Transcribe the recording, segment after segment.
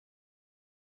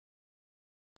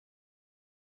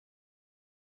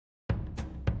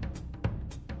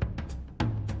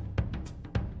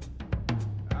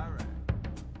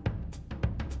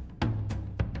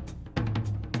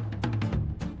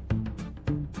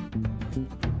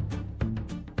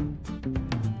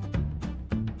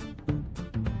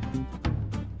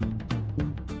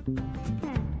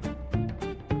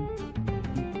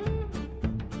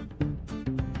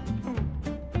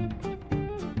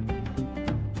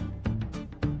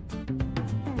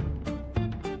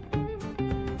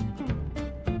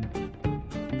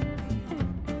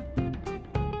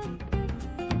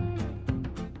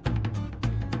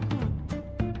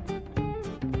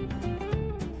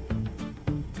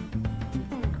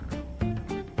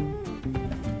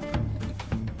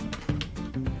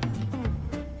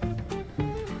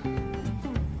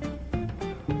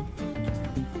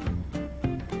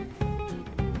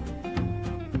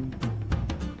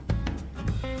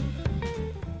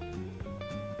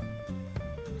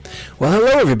Well,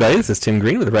 hello everybody, this is Tim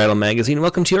Green with Rattle Magazine.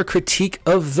 Welcome to your critique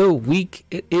of the week.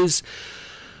 It is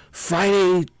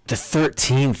Friday the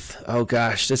 13th. Oh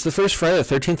gosh, it's the first Friday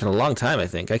the 13th in a long time, I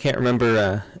think. I can't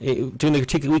remember doing the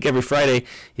critique of the week every Friday.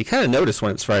 You kind of notice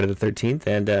when it's Friday the 13th,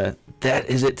 and that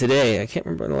is it today. I can't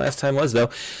remember when the last time was,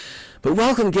 though. But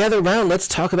welcome, gather around, let's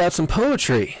talk about some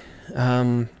poetry.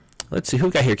 Let's see who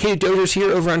we got here. Katie Dozier's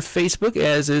here over on Facebook,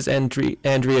 as is Andrea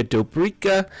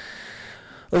Dobrica.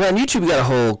 Over on YouTube, we got a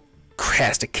whole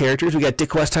cast of characters. We got Dick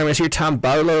Westheimer's here, Tom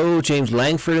Barlow, James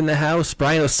Langford in the house,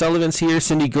 Brian O'Sullivan's here,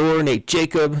 Cindy Gore, Nate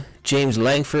Jacob, James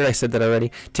Langford, I said that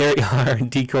already, Terry R. and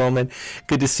D. Coleman.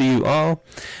 Good to see you all.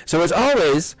 So as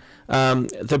always,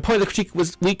 the point of the critique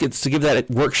week is to give that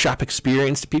workshop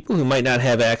experience to people who might not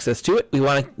have access to it. We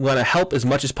want to help as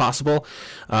much as possible,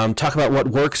 talk about what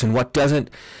works and what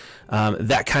doesn't,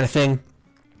 that kind of thing.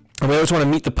 And we always want to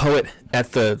meet the poet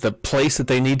at the place that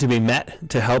they need to be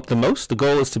met to help the most. The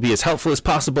goal is to be as helpful as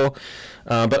possible,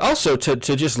 but also to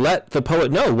just let the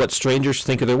poet know what strangers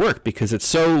think of their work, because it's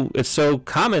so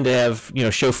common to have,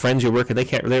 show friends your work and they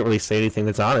don't really say anything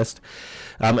that's honest.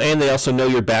 And they also know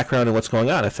your background and what's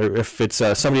going on. If it's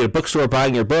somebody at a bookstore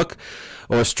buying your book,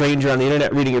 or a stranger on the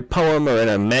internet reading your poem, or in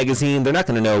a magazine, they're not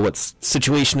going to know what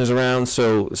situation is around.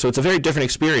 So it's a very different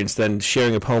experience than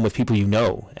sharing a poem with people you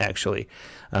know, actually.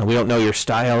 We don't know your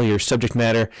style, your subject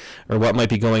matter, or what might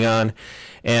be going on.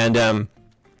 And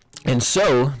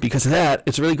so, because of that,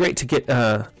 it's really great to get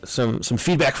some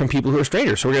feedback from people who are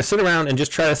strangers. So we're going to sit around and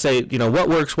just try to say, what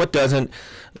works, what doesn't,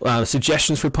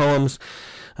 suggestions for poems.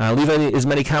 Leave as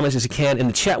many comments as you can in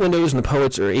the chat windows, and the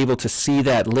poets are able to see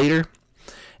that later.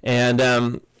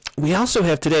 And we also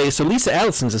have today, so Lisa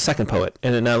Alletson's a second poet,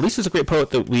 and Lisa's a great poet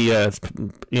that we,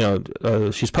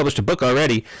 she's published a book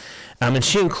already, and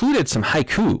she included some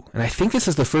haiku, and I think this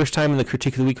is the first time in the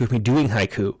critique of the week we've been doing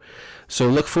haiku, so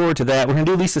look forward to that. We're going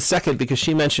to do Lisa's second because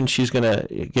she mentioned she's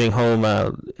getting home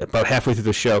about halfway through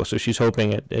the show, so she's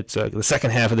hoping it's the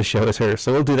second half of the show is hers,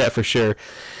 so we'll do that for sure.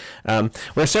 We're going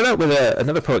to start out with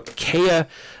another poet. Kayla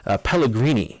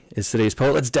Pellegrini is today's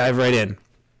poet. Let's dive right in.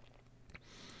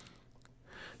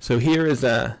 So here is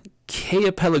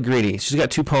Kayla Pellegrini. She's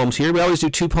got two poems here. We always do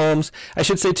two poems. I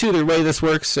should say, too, the way this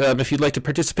works, if you'd like to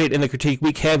participate in the critique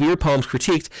week, have your poems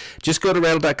critiqued, just go to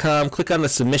rattle.com, click on the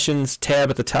submissions tab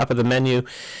at the top of the menu,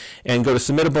 and go to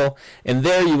submittable. And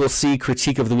there you will see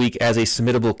critique of the week as a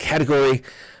submittable category.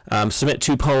 Submit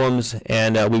two poems,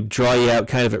 and we draw you out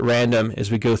kind of at random as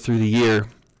we go through the year.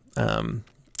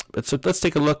 But so let's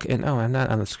take a look. And oh, I'm not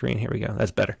on the screen. Here we go.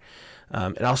 That's better.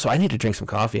 And also, I need to drink some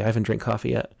coffee. I haven't drank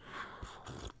coffee yet.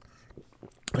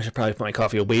 I should probably put my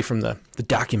coffee away from the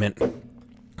document.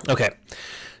 Okay,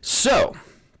 so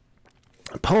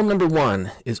poem number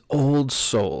one is Old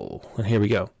Soul. And here we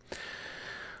go.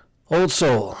 Old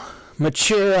Soul,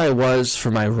 mature I was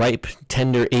for my ripe,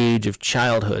 tender age of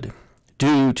childhood,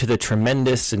 due to the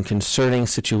tremendous and concerning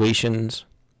situations.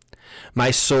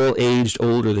 My soul aged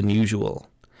older than usual,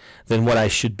 than what I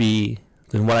should be,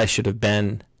 than what I should have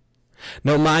been.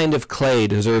 No mind of clay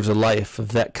deserves a life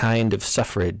of that kind of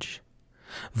suffrage.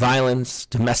 Violence,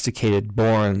 domesticated,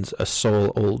 borns a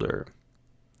soul older.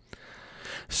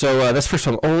 So that's first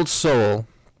one, Old Soul.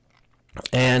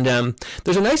 And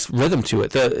there's a nice rhythm to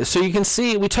it. So you can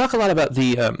see, we talk a lot about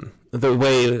the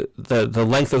way the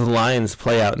length of the lines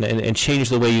play out and change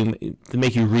the way you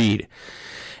make you read.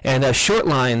 And short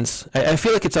lines, I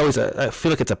feel like it's always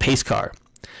a pace car.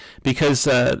 Because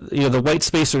the white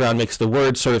space around makes the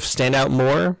words sort of stand out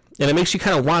more, and it makes you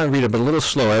kind of want to read it, but a little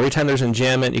slower. Every time there's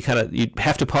enjambment, you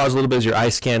have to pause a little bit as your eye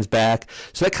scans back.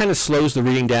 So that kind of slows the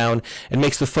reading down and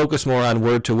makes the focus more on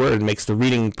word to word, and makes the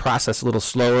reading process a little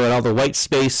slower. And all the white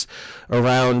space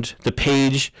around the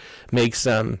page makes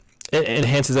it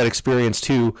enhances that experience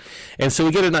too. And so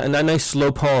we get a nice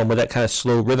slow poem with that kind of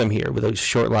slow rhythm here with those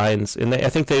short lines. And I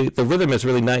think the rhythm is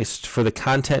really nice for the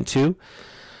content too.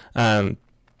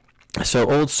 So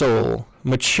old soul,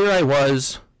 mature I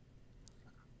was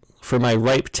for my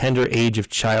ripe, tender age of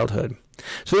childhood.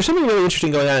 So there's something really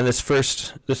interesting going on in this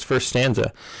first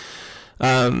stanza.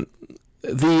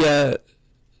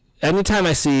 Anytime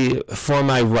I see for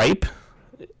my ripe,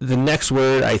 the next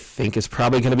word I think is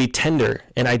probably going to be tender,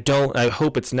 and I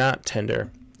hope it's not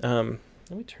tender. Let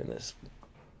me turn this.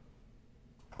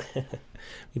 Let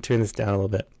me turn this down a little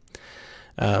bit.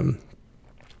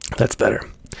 That's better.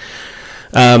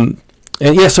 And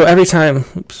yeah, so every time,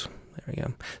 oops, there we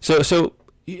go. So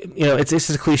it's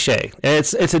a cliche, and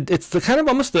it's the kind of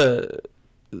almost the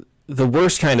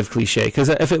worst kind of cliche, because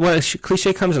when a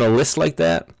cliche comes in a list like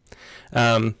that,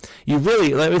 you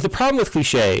really the problem with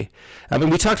cliche. I mean,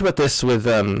 we talked about this with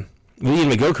Ian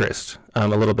McGilchrist a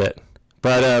little bit,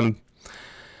 but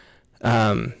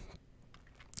Ian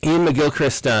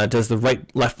McGilchrist does the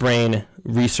right-left brain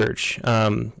research,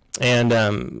 and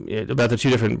about the two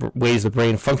different ways the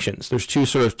brain functions. There's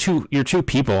you're two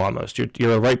people almost.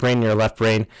 You're a right brain and you're a left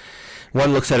brain.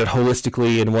 One looks at it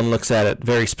holistically, and one looks at it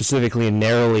very specifically and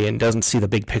narrowly and doesn't see the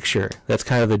big picture. That's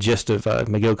kind of the gist of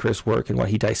McGilchrist's work and what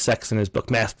he dissects in his book,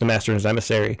 The Master and His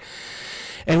Emissary.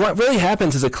 And what really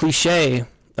happens is a cliche.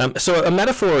 So a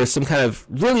metaphor is some kind of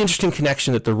really interesting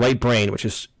connection that the right brain, which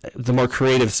is the more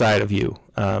creative side of you,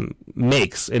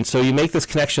 makes. And so you make this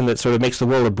connection that sort of makes the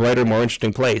world a brighter, more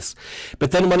interesting place.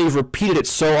 But then when you've repeated it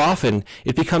so often,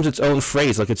 it becomes its own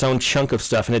phrase, like its own chunk of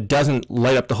stuff, and it doesn't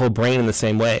light up the whole brain in the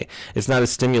same way. It's not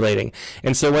as stimulating.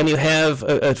 And so when you have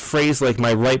a phrase like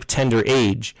my ripe, tender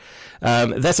age,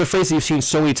 that's a phrase that you've seen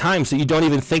so many times that you don't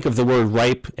even think of the word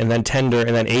ripe and then tender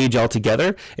and then age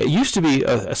altogether. It used to be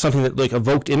something that like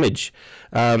evoked image,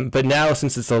 but now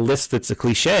since it's a list that's a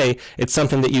cliche, it's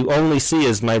something that you only see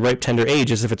as my ripe, tender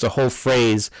age, as if it's a whole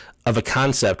phrase of a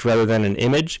concept rather than an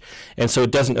image, and so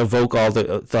it doesn't evoke all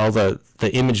the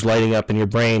image lighting up in your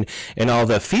brain and all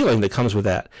the feeling that comes with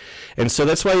that. And so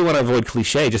that's why you want to avoid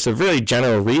cliche. Just a really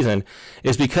general reason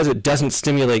is because it doesn't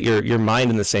stimulate your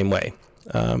mind in the same way.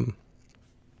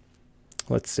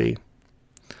 Let's see.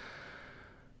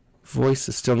 Voice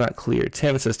is still not clear.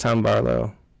 Tim says Tom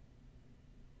Barlow.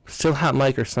 Still hot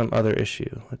mic or some other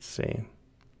issue. Let's see.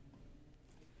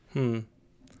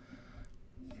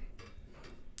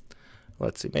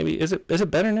 Let's see. Maybe is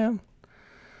it better now?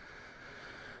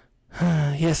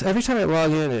 Yes. Every time I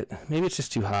log in, maybe it's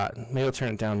just too hot. Maybe I'll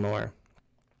turn it down more.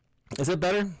 Is it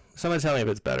better? Someone tell me if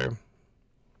it's better.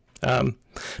 But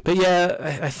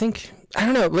yeah, I think, I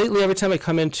don't know, lately every time I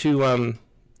come into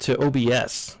to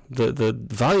OBS, the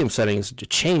volume settings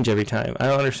change every time. I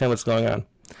don't understand what's going on.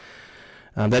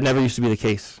 That never used to be the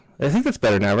case. I think that's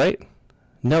better now, right?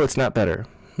 No, it's not better.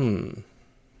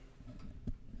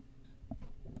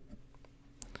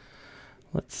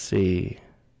 Let's see.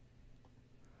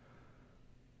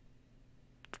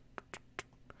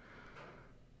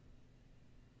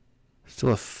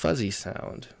 Still a fuzzy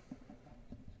sound.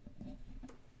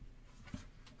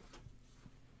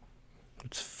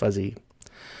 It's fuzzy.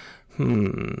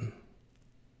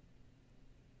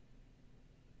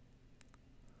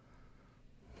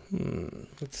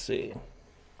 Let's see.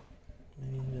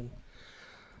 Maybe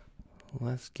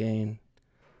less gain.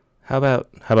 How about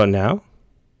now?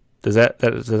 Does that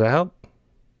help?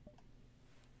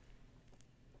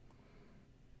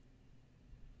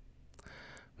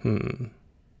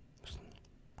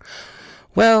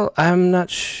 Well, I'm not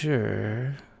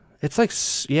sure. It's like,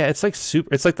 yeah, it's like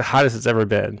super. It's like the hottest it's ever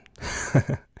been,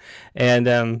 and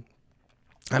I'm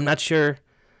not sure.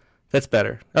 That's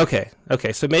better. Okay.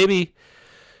 So maybe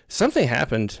something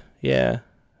happened. Yeah.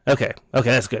 Okay.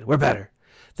 That's good. We're better.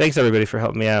 Thanks everybody for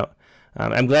helping me out.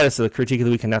 I'm glad it's the critique of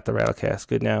the week and not the Rattlecast.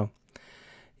 Good now.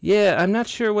 Yeah, I'm not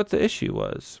sure what the issue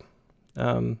was.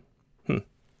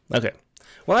 Okay.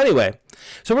 Well, anyway,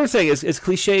 so what I'm saying is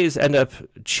cliches end up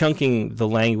chunking the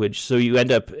language, so you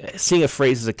end up seeing a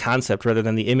phrase as a concept rather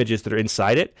than the images that are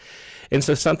inside it. And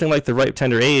so something like the ripe,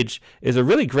 tender age is a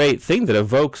really great thing that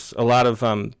evokes a lot of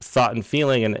thought and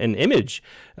feeling and image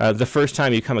the first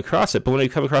time you come across it. But when you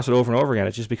come across it over and over again,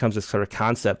 it just becomes this sort of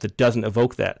concept that doesn't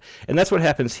evoke that. And that's what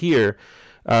happens here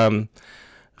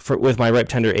with my ripe,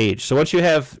 tender age. So once you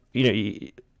have,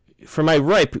 for my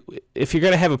ripe, if you're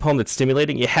going to have a poem that's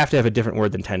stimulating, you have to have a different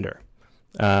word than tender.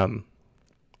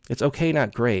 It's okay,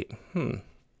 not great.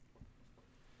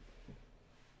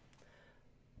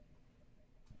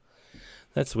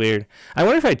 That's weird. I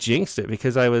wonder if I jinxed it,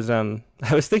 because I was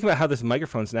thinking about how this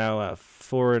microphone's now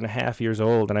 4.5 years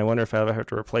old, and I wonder if I'll ever have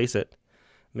to replace it.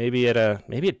 Maybe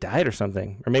it died or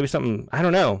something, or maybe something. I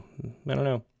don't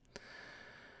know.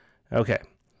 Okay.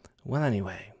 Well,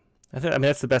 anyway, I mean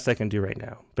that's the best I can do right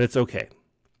now, but it's okay.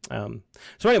 So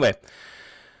anyway,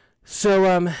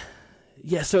 So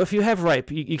yeah, so if you have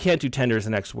ripe, you can't do tender as the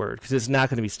next word because it's not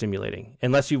going to be stimulating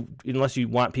unless you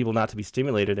want people not to be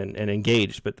stimulated and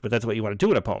engaged. But that's what you want to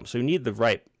do in a poem. So you need the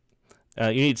ripe.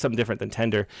 You need something different than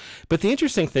tender. But the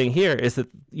interesting thing here is that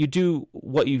you do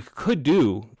what you could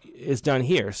do is done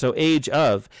here. So age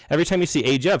of, every time you see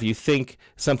age of, you think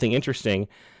something interesting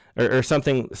or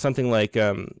something like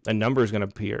a number is going to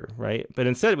appear, right? But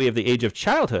instead we have the age of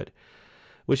childhood,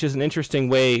 which is an interesting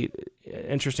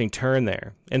turn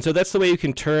there. And so that's the way you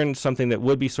can turn something that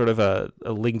would be sort of a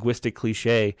linguistic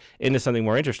cliche into something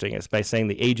more interesting, is by saying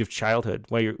the age of childhood,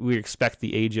 where we expect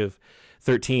the age of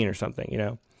 13 or something, you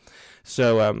know?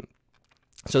 So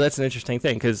that's an interesting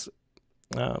thing because,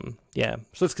 yeah,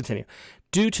 so let's continue.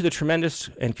 Due to the tremendous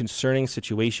and concerning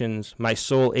situations, my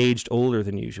soul aged older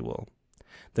than usual,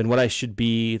 than what I should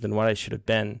be, than what I should have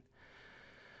been.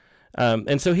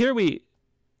 And so here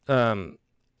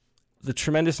the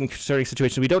tremendous and concerning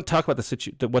situation, we don't talk about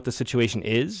what the situation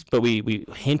is, but we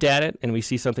hint at it and we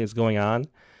see something's going on.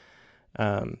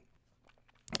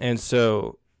 And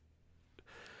so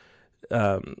a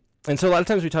lot of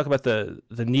times we talk about the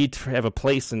need to have a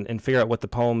place and figure out what the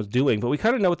poem is doing, but we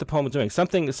kind of know what the poem is doing.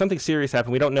 Something serious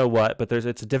happened. We don't know what, but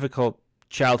it's a difficult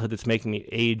childhood that's making me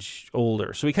age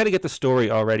older. So we kind of get the story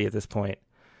already at this point.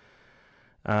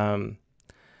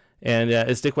 And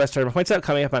as Dick Westheimer points out,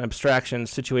 coming up on abstractions,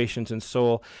 situations, and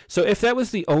soul. So if that was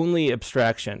the only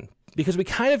abstraction, because we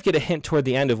kind of get a hint toward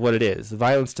the end of what it is, the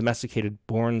violence domesticated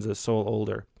borns a soul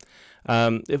older.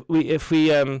 If we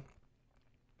get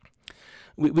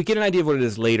an idea of what it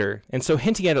is later, and so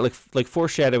hinting at it, like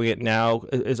foreshadowing it now,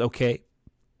 is okay.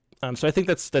 So I think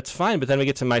that's fine. But then we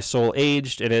get to my soul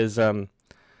aged. It is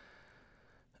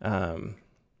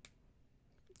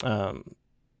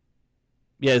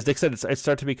yeah, as Dick said, it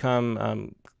starts to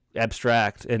become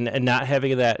abstract and not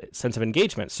having that sense of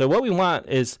engagement. So what we want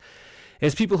is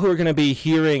people who are going to be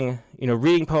hearing,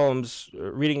 reading poems,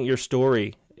 reading your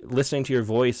story, listening to your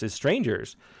voice as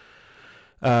strangers.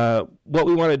 What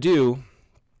we want to do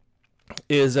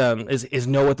is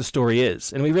know what the story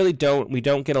is, and we really don't. We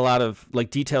don't get a lot of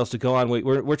details to go on.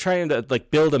 We're trying to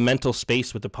build a mental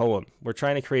space with the poem. We're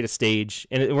trying to create a stage,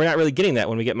 and we're not really getting that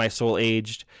when we get my soul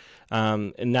aged.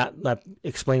 And not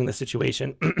explaining the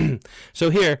situation. So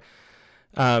here,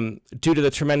 due to the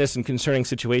tremendous and concerning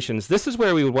situations, this is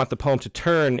where we would want the poem to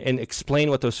turn and explain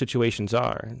what those situations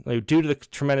are. Due to the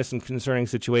tremendous and concerning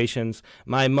situations,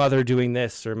 my mother doing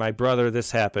this, or my brother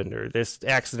this happened, or this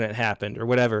accident happened, or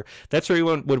whatever. That's where we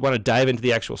would want to dive into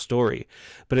the actual story.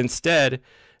 But instead,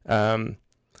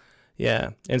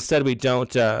 instead we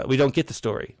don't get the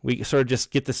story. We sort of just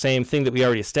get the same thing that we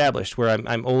already established, where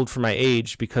I'm old for my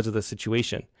age because of the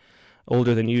situation,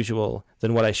 older than usual,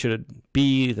 than what I should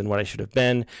be, than what I should have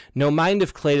been. No mind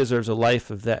of clay deserves a life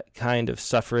of that kind of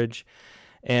suffrage.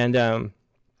 And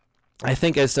I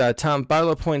think, as Tom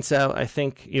Barlow points out, I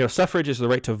think suffrage is the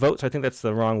right to vote. So I think that's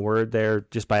the wrong word there,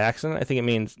 just by accident. I think it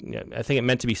means I think it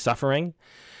meant to be suffering.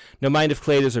 No mind of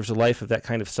clay deserves a life of that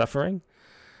kind of suffering.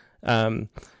 And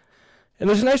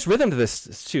there's a nice rhythm to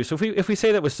this too. So if we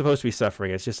say that was supposed to be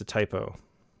suffering, it's just a typo.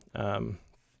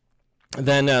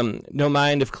 Then no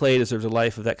mind of clay deserves a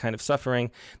life of that kind of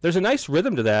suffering. There's a nice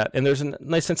rhythm to that, and there's a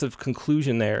nice sense of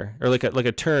conclusion there, or like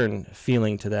a turn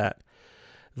feeling to that.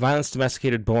 Violence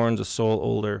domesticated borns a soul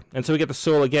older. And so we get the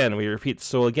soul again. We repeat the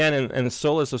soul again, and the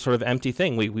soul is a sort of empty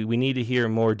thing. We need to hear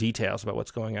more details about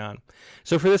what's going on.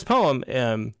 So for this poem,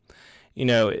 there's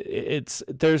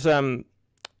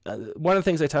one of the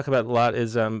things I talk about a lot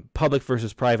is public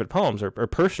versus private poems, or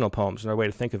personal poems, another way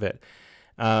to think of it,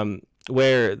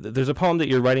 where there's a poem that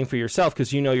you're writing for yourself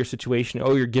because you know your situation,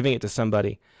 or you're giving it to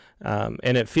somebody,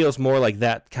 and it feels more like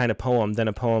that kind of poem than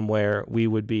a poem where we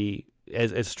would be,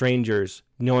 as strangers,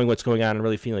 knowing what's going on and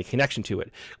really feeling a connection to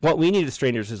it. What we need as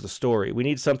strangers is the story. We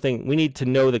need something. We need to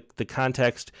know the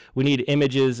context. We need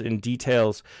images and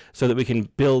details so that we can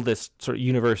build this sort of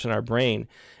universe in our brain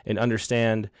and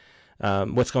understand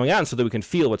what's going on, so that we can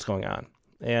feel what's going on.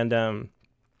 And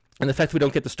the fact that we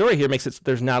don't get the story here makes it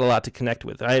there's not a lot to connect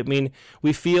with. I mean,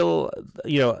 we feel,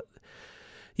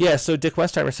 so Dick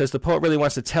Westheimer says the poet really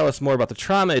wants to tell us more about the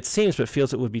trauma, it seems, but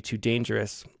feels it would be too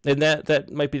dangerous. And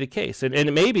that might be the case. And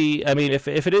it may be, I mean, if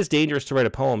it is dangerous to write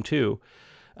a poem too,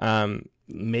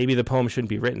 maybe the poem shouldn't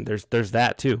be written. There's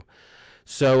that too.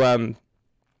 So,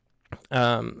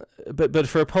 but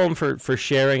for a poem for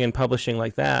sharing and publishing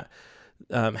like that,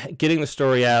 getting the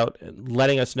story out,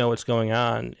 letting us know what's going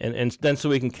on, and then so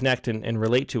we can connect and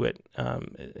relate to it,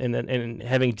 and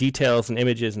having details and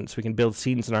images, and so we can build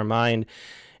scenes in our mind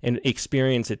and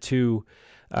experience it too,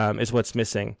 is what's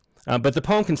missing. But the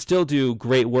poem can still do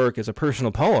great work as a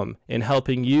personal poem in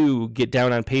helping you get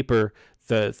down on paper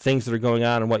the things that are going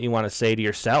on and what you want to say to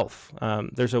yourself.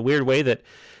 There's a weird way that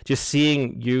just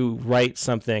seeing you write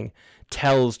something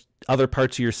tells other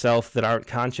parts of yourself that aren't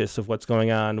conscious of what's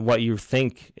going on, what you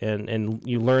think, and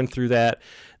you learn through that.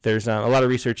 There's a lot of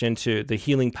research into the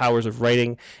healing powers of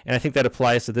writing, and I think that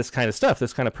applies to this kind of stuff.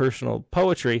 This kind of personal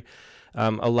poetry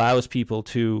allows people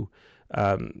to,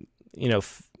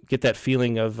 get that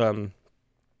feeling of,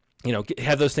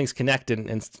 have those things connect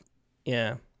and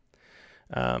yeah.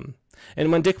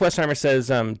 And when Dick Westheimer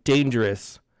says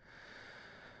dangerous,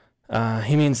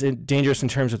 he means dangerous in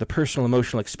terms of the personal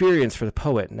emotional experience for the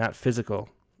poet, not physical.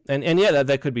 And yeah,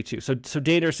 that could be too. So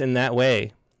dangerous in that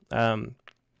way,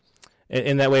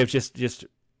 in that way of just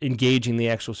engaging the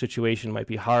actual situation might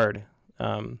be hard.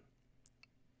 I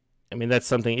mean, that's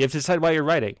something you have to decide why you're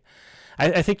writing.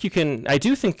 I think you can. I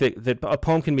do think that a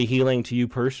poem can be healing to you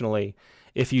personally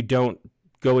if you don't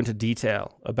go into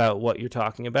detail about what you're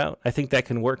talking about. I think that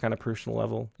can work on a personal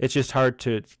level. It's just hard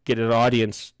to get an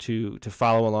audience to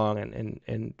follow along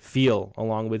and feel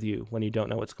along with you when you don't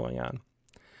know what's going on.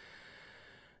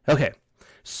 Okay,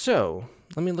 so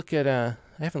let me look at. I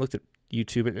haven't looked at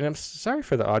YouTube, and I'm sorry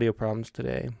for the audio problems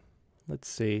today. Let's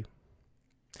see.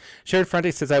 Sharon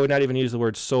Fronte says, I would not even use the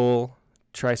word soul.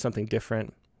 Try something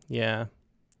different. Yeah.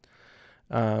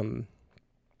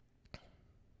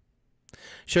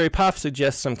 Sherry Poff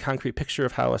suggests some concrete picture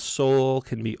of how a soul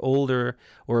can be older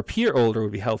or appear older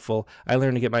would be helpful. I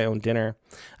learned to get my own dinner.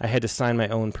 I had to sign my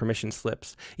own permission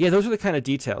slips. Yeah, those are the kind of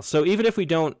details. So even if we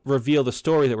don't reveal the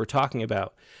story that we're talking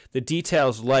about, the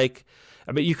details like,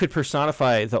 I mean, you could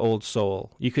personify the old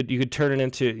soul. You could turn it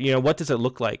into, what does it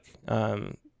look like?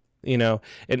 And or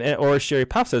as Sherry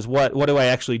Pop says, what do I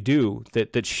actually do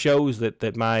that shows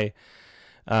that my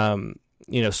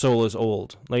soul is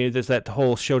old? Like there's that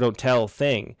whole show don't tell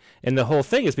thing, and the whole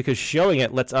thing is because showing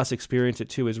it lets us experience it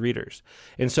too as readers.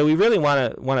 And so we really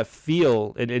want to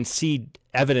feel and see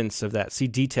evidence of that, see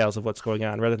details of what's going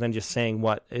on, rather than just saying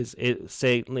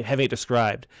having it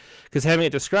described. Because having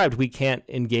it described, we can't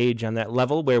engage on that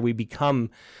level where we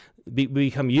become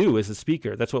you as a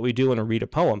speaker. That's what we do when we read a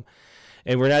poem.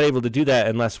 And we're not able to do that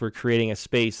unless we're creating a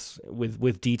space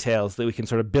with details that we can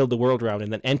sort of build the world around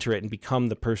and then enter it and become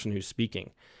the person who's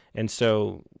speaking. And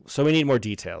so we need more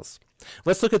details.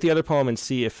 Let's look at the other poem and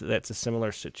see if that's a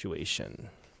similar situation.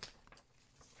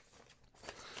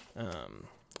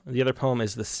 The other poem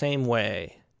is The Same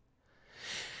Way.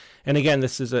 And again,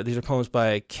 these are poems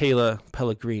by Kayla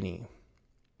Pellegrini.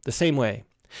 The Same Way.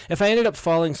 If I ended up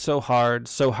falling so hard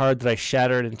that I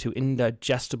shattered into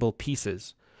indigestible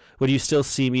pieces, would you still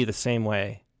see me the same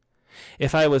way?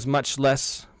 If I was much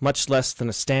less than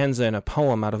a stanza in a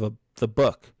poem out of the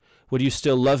book, would you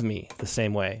still love me the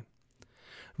same way?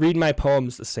 Read my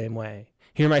poems the same way.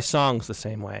 Hear my songs the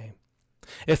same way.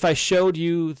 If I showed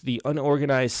you the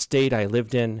unorganized state I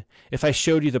lived in, if I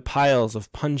showed you the piles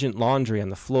of pungent laundry on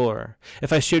the floor,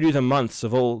 if I showed you the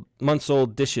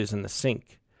months-old dishes in the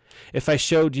sink, if I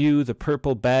showed you the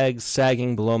purple bags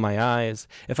sagging below my eyes,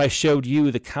 if I showed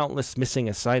you the countless missing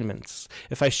assignments,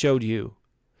 if I told you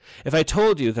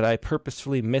that I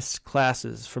purposefully missed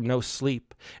classes from no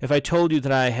sleep, if I told you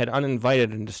that I had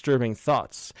uninvited and disturbing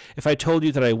thoughts, if I told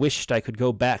you that I wished I could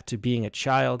go back to being a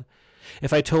child,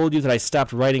 if I told you that I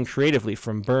stopped writing creatively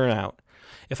from burnout,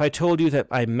 if I told you that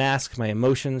I mask my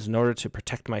emotions in order to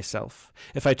protect myself,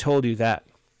 if I told you that,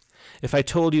 if I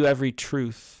told you every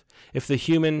truth, if the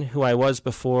human who I was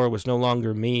before was no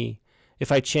longer me, if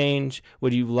I change,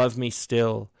 would you love me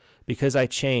still? Because I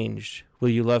changed, will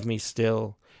you love me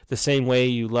still? The same way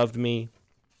you loved me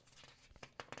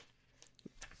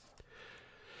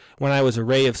when I was a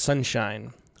ray of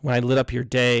sunshine, when I lit up your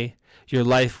day, your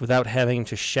life without having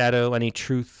to shadow any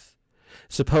truth.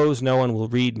 Suppose no one will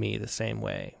read me the same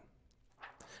way.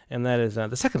 And that is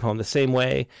the second poem, The Same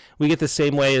Way. We get The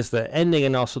Same Way as the ending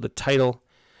and also the title.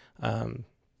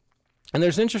 And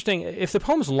there's interesting, if the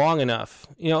poem's long enough,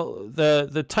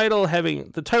 the title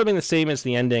being the same as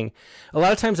the ending, a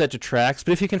lot of times that detracts,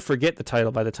 but if you can forget the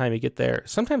title by the time you get there,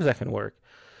 sometimes that can work.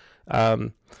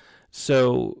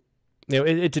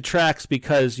 It detracts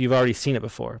because you've already seen it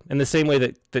before. In the same way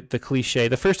that the cliche,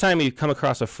 the first time you come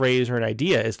across a phrase or an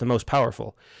idea is the most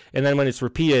powerful. And then when it's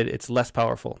repeated, it's less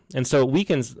powerful. And so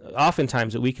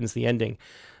oftentimes it weakens the ending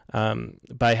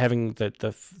by having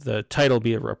the title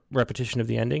be a repetition of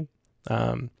the ending.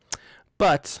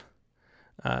 But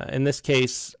in this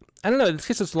case, I don't know, in this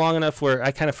case it's long enough where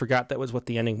I kind of forgot that was what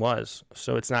the ending was,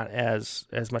 so it's not as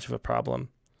much of a problem.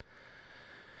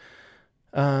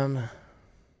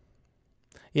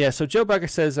 Yeah, so Joe Barker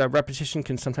says repetition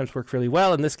can sometimes work really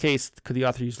well. In this case, could the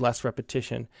author use less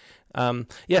repetition?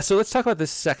 Yeah, so let's talk about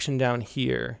this section down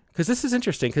here, because this is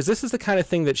interesting, because this is the kind of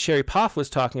thing that Sherry Poff was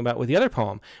talking about with the other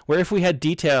poem, where if we had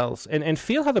details, and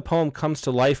feel how the poem comes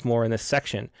to life more in this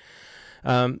section,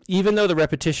 even though the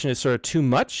repetition is sort of too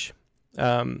much,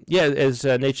 yeah, as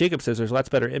Nate Jacobs says, there's lots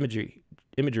better imagery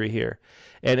here.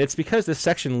 And it's because this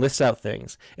section lists out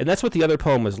things, and that's what the other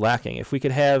poem was lacking. If we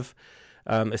could have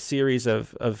a series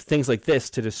of things like this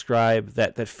to describe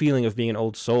that feeling of being an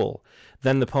old soul,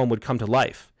 then the poem would come to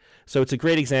life. So it's a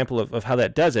great example of how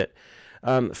that does it.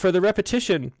 For the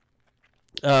repetition,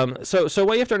 so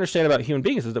what you have to understand about human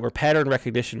beings is that we're pattern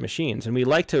recognition machines, and we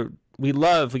get a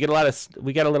little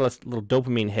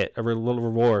dopamine hit, a little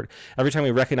reward every time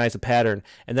we recognize a pattern,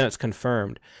 and then it's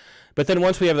confirmed. But then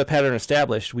once we have the pattern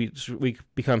established, we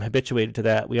become habituated to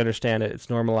that. We understand it. It's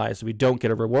normalized. We don't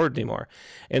get a reward anymore.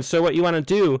 And so what you want to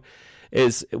do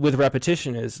is with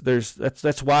repetition is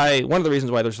that's why one of the reasons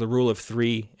why there's the rule of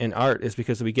 3 in art is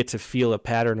because we get to feel a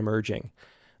pattern emerging.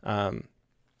 And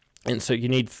so you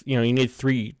need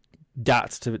 3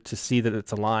 dots to see that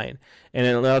it's a line. And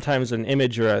a lot of times an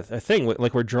image or a thing,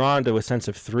 like we're drawn to a sense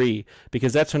of 3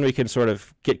 because that's when we can sort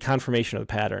of get confirmation of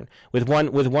the pattern. With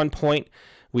one point,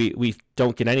 we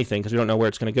don't get anything because we don't know where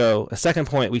it's going to go. A second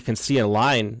point, we can see a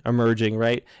line emerging,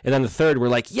 right? And then the third, we're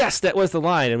like, yes, that was the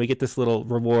line, and we get this little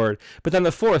reward. But then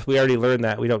the fourth, we already learned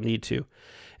that. We don't need to.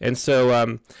 And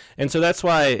so that's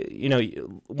why,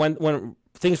 when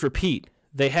things repeat,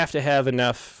 they have to have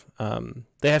enough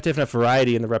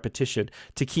variety in the repetition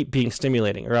to keep being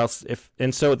stimulating, or else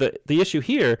so the issue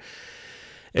here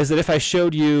is that if I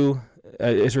showed you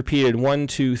is repeated 1,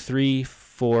 2, 3,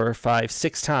 4, 5,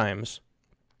 6 times,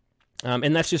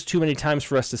 and that's just too many times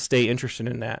for us to stay interested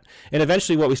in that. And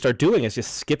eventually what we start doing is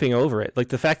just skipping over it. Like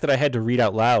the fact that I had to read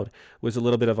out loud was a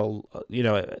little bit of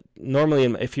normally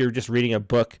if you're just reading a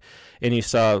book and you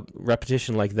saw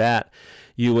repetition like that,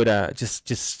 you would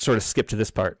just sort of skip to this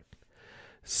part.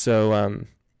 So,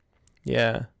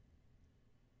 yeah.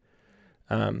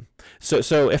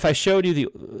 So if I showed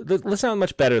you listen how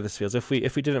much better this feels if we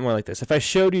did it more like this. If I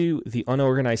showed you the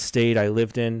unorganized state I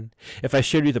lived in, if I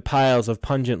showed you the piles of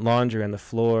pungent laundry on the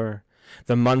floor,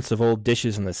 the months of old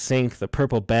dishes in the sink, the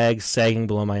purple bags sagging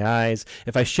below my eyes,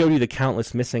 if I showed you the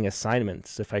countless missing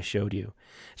assignments, if I showed you.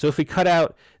 So if we cut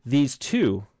out these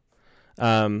two,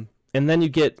 and then you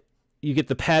get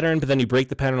the pattern, but then you break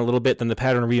the pattern a little bit, then the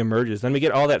pattern reemerges. Then we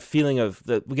get all that feeling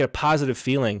we get a positive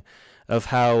feeling of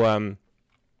how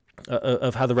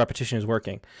the repetition is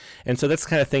working. And so that's the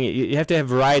kind of thing, you have to have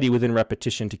variety within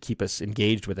repetition to keep us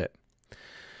engaged with it.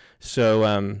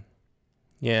 So,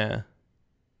 yeah.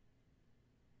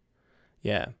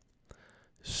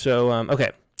 So,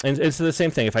 okay. And so the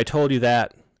same thing, if I told you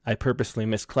that I purposely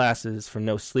missed classes from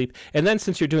no sleep, and then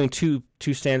since you're doing two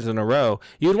stanzas in a row,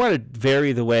 you would want to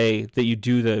vary the way that you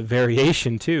do the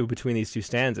variation too between these two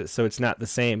stanzas, so it's not the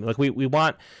same. Like we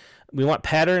want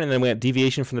pattern, and then we want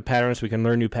deviation from the pattern so we can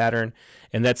learn new pattern,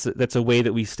 and that's a way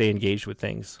that we stay engaged with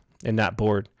things and not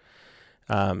bored.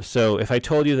 So if I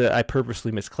told you that I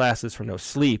purposely missed classes from no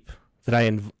sleep, that I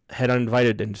had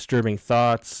uninvited and disturbing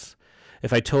thoughts,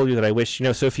 if I told you that I wish,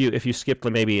 so if you skipped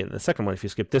maybe the second one, if you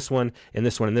skipped this one and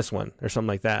this one and this one or something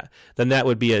like that, then that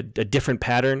would be a different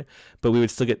pattern, but we would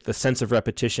still get the sense of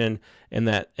repetition and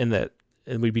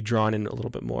we'd be drawn in a little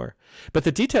bit more. But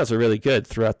the details are really good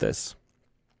throughout this.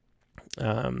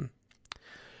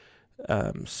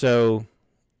 So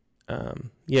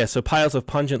piles of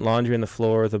pungent laundry on the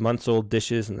floor, the months-old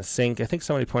dishes in the sink. I think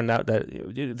somebody pointed out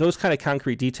that those kind of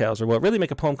concrete details are what really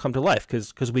make a poem come to life,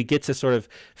 because we get to sort of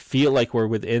feel like we're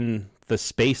within the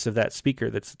space of that speaker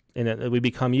that's in it. We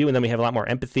become you, and then we have a lot more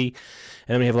empathy,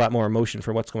 and then we have a lot more emotion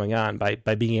for what's going on by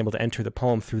being able to enter the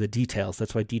poem through the details.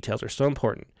 That's why details are so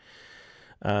important.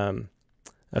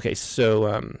 Okay,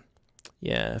 so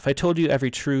if I told you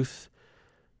every truth.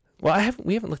 Well,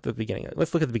 we haven't looked at the beginning.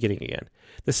 Let's look at the beginning again.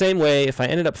 The same way, if I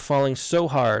ended up falling so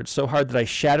hard that I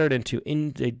shattered into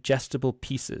indigestible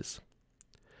pieces,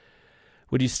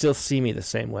 would you still see me the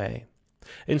same way?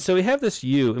 And so we have this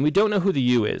you, and we don't know who the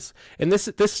you is. And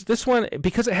this one,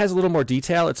 because it has a little more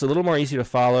detail, it's a little more easy to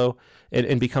follow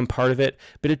and become part of it.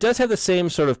 But it does have the same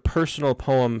sort of personal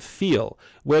poem feel,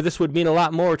 where this would mean a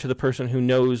lot more to the person who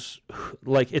knows,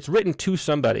 like it's written to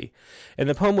somebody. And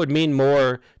the poem would mean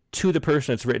more to the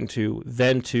person it's written to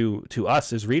than to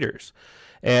us as readers,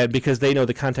 and because they know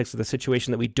the context of the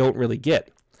situation that we don't really get.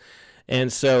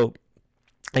 And so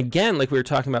again, like we were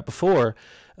talking about before,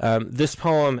 this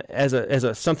poem as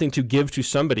a something to give to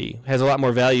somebody has a lot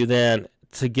more value than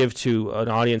to give to an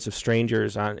audience of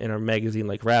strangers in a magazine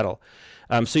like Rattle.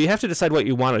 So you have to decide what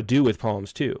you want to do with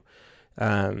poems too.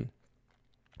 And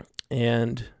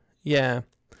yeah.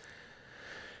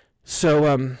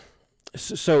 So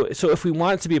if we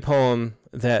want it to be a poem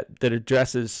that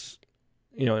addresses,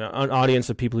 you know, an audience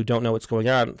of people who don't know what's going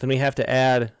on, then we have to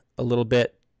add a little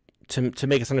bit to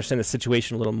make us understand the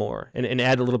situation a little more, and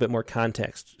add a little bit more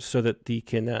context so that we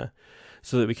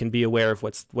can be aware of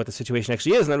what the situation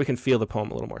actually is, and then we can feel the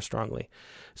poem a little more strongly.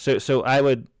 So I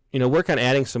would, you know, work on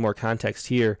adding some more context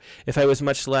here. If I was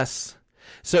much less,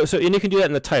 and you can do that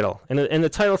in the title. And in the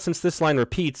title, since this line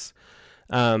repeats,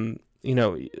 you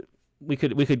know, we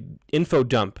could info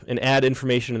dump and add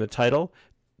information in the title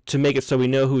to make it so we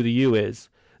know who the you is,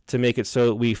 to make it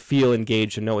so we feel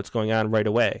engaged and know what's going on right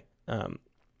away.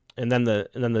 And then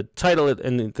the title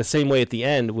in the same way at the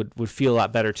end would feel a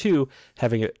lot better too,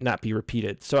 having it not be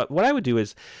repeated. So what I would do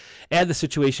is add the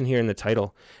situation here in the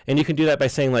title, and you can do that by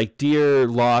saying like "Dear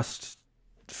lost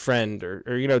friend,"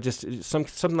 or you know, just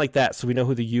something like that, so we know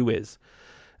who the you is,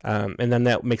 and then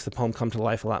that makes the poem come to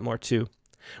life a lot more too.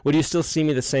 Would you still see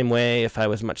me the same way if I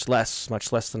was much less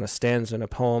than a stanza in a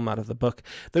poem out of the book?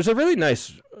 There's a really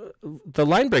nice, the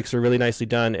line breaks are really nicely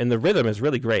done, and the rhythm is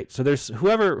really great. So there's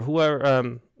whoever,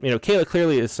 you know, Kayla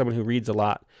clearly is someone who reads a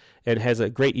lot and has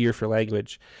a great ear for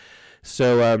language.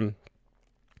 So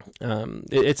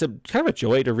it's a kind of a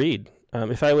joy to read.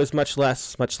 If I was much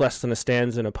less than a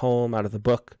stanza in a poem out of the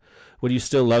book, would you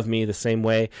still love me the same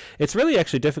way? It's really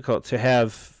actually difficult to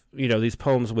have, you know, these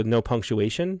poems with no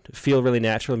punctuation feel really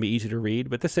natural and be easy to read,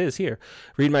 but this is here.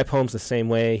 Read my poems the same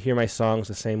way, hear my songs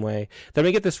the same way. Then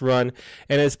we get this run,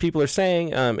 and as people are saying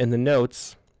in the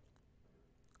notes,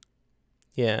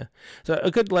 yeah. So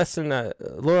a good lesson,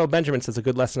 Laurel Benjamin says a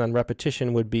good lesson on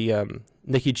repetition would be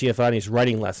Nikki Giovanni's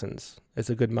writing lessons. It's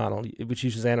a good model, which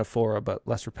uses anaphora but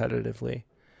less repetitively.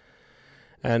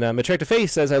 And Attractive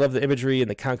Face says, I love the imagery and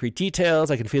the concrete details.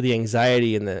 I can feel the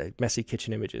anxiety in the messy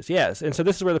kitchen images. Yes, and so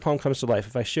this is where the poem comes to life.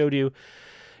 If I showed you,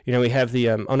 you know, we have the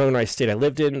unorganized state I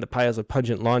lived in, the piles of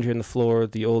pungent laundry on the floor,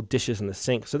 the old dishes in the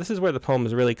sink. So this is where the poem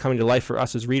is really coming to life for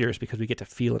us as readers, because we get to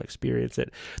feel and experience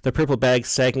it. The purple bags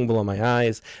sagging below my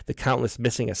eyes, the countless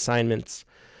missing assignments.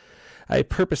 I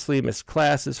purposely missed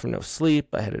classes for no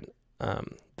sleep. I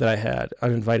had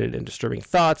uninvited and disturbing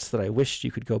thoughts that I wished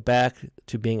you could go back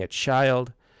to being a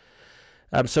child.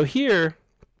 So here,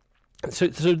 so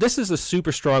this is a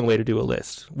super strong way to do a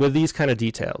list with these kind of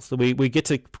details. We get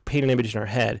to paint an image in our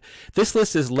head. This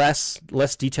list is less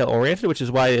detail oriented, which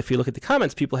is why if you look at the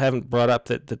comments, people haven't brought up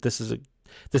that this is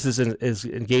as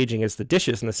engaging as the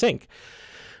dishes in the sink.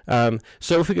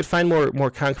 So if we could find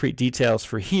more concrete details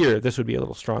for here, this would be a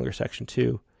little stronger section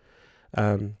too.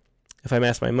 If I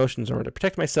masked my emotions in order to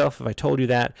protect myself, if I told you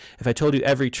that, if I told you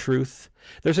every truth,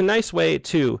 there's a nice way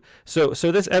too. So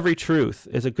this every truth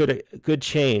is a good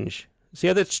change. See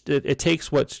how it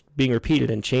takes what's being repeated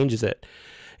and changes it,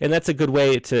 and that's a good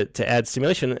way to add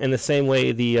stimulation. In the same way,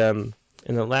 in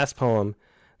the last poem,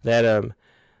 that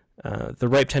the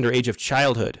ripe tender age of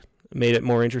childhood made it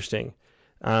more interesting.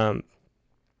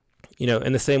 You know,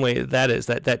 in the same way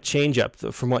that change up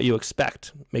from what you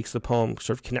expect makes the poem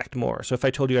sort of connect more. So if I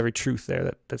told you every truth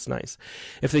there, that's nice.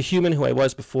 If the human who I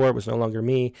was before was no longer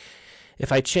me,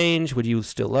 if I change, would you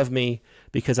still love me?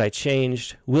 Because I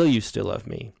changed, will you still love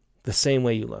me? The same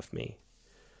way you love me.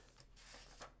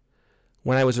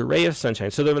 When I was a ray of sunshine.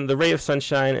 So the ray of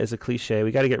sunshine is a cliche. We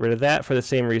got to get rid of that for the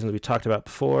same reasons we talked about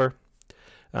before.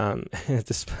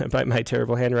 Despite my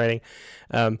terrible handwriting,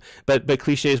 but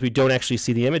cliches, we don't actually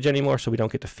see the image anymore, so we don't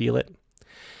get to feel it.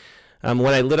 When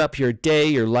I lit up your day,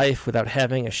 your life, without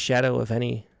having to shadow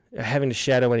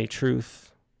any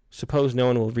truth, suppose no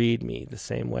one will read me the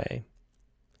same way.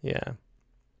 Yeah.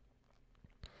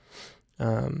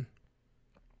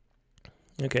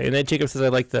 Okay, and then Jacob says I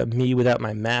like the me without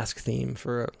my mask theme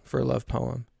for a love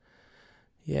poem.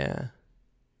 Yeah.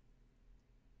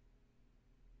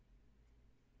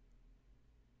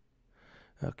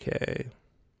 Okay.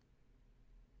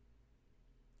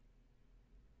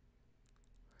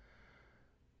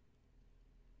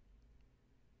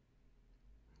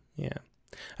 Yeah.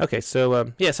 Okay.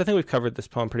 So yes, I think we've covered this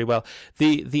poem pretty well.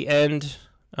 The end.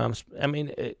 I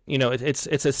mean, it's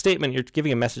a statement. You're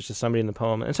giving a message to somebody in the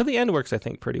poem, and so the end works, I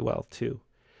think, pretty well too.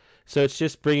 So it's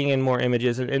just bringing in more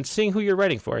images and seeing who you're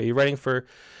writing for. Are you writing for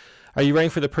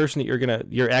the person that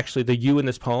you're actually the you in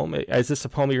this poem? Is this a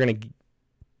poem you're gonna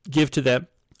give to them?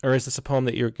 Or is this a poem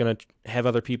that you're going to have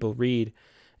other people read?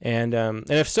 And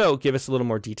if so, give us a little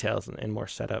more details and more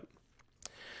setup.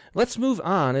 Let's move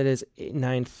on. It is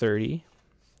 9:30.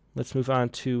 Let's move on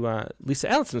to Lisa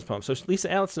Alletson's poem. So Lisa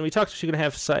Alletson, she's going to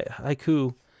have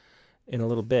haiku in a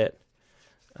little bit.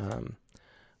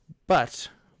 But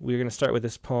we're going to start with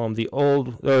this poem, The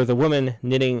Woman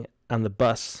Knitting on the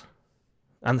Bus,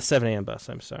 on the 7 a.m. bus,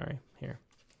 I'm sorry. Here.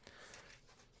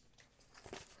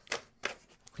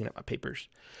 Clean up my papers.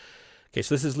 Okay,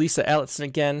 so this is Lisa Alletson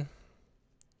again.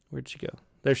 Where'd she go?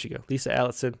 There she go. Lisa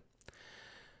Alletson.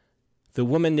 The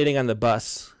Woman Knitting on the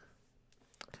Bus.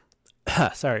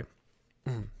 Sorry.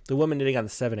 The Woman Knitting on the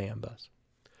 7 a.m. bus.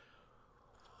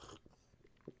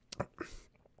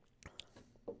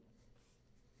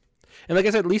 And like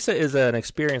I said, Lisa is an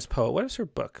experienced poet. What is her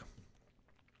book?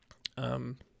 Let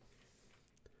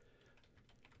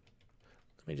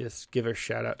me just give her a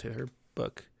shout out to her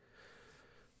book.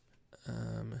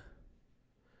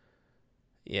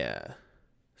 Yeah.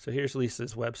 So here's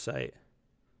Lisa's website.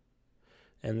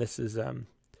 And this is her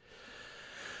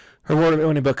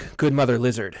award-winning book, Good Mother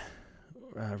Lizard,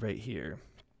 right here.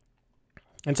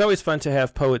 And it's always fun to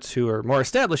have poets who are more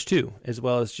established, too, as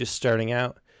well as just starting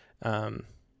out.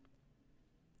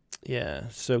 Yeah,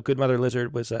 so Good Mother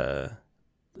Lizard was the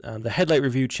Headlight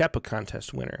Review Chapbook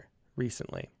Contest winner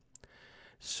recently.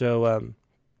 So,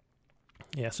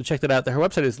 yeah, so check that out. Her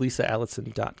website is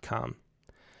lisaalletson.com.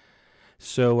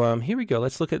 So here we go.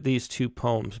 Let's look at these two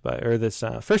poems, this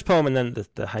first poem and then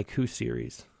the haiku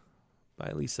series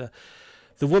by Lisa.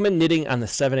 The Woman Knitting on the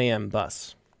 7 a.m.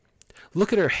 bus.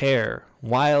 Look at her hair,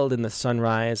 wild in the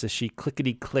sunrise as she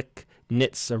clickety-click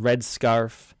knits a red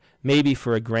scarf, maybe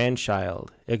for a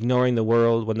grandchild, ignoring the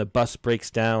world when the bus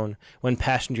breaks down, when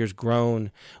passengers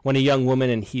groan, when a young woman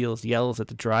in heels yells at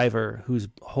the driver whose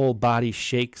whole body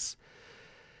shakes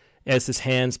as his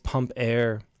hands pump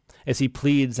air, as he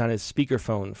pleads on his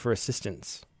speakerphone for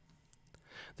assistance.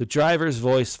 The driver's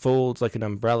voice folds like an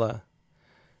umbrella.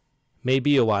 May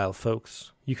be a while,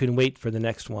 folks. You can wait for the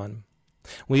next one.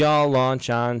 We all launch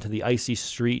on to the icy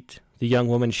street, the young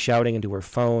woman shouting into her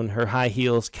phone, her high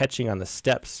heels catching on the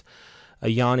steps, a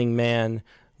yawning man,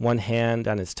 one hand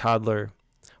on his toddler,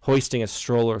 hoisting a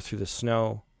stroller through the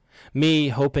snow. Me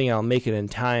hoping I'll make it in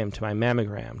time to my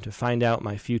mammogram to find out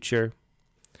my future.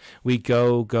 We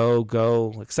go, go,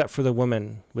 go, except for the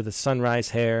woman with the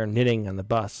sunrise hair knitting on the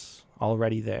bus,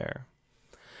 already there.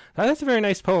 Now, that's a very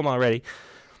nice poem already.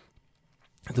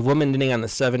 The Woman Knitting on the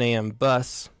 7 a.m.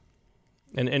 bus.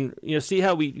 And you know, see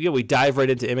how we dive right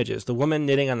into images. The woman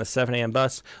knitting on the 7 a.m.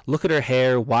 bus. Look at her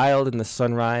hair, wild in the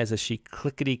sunrise as she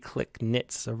clickety-click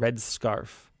knits a red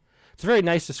scarf. It's a very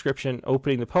nice description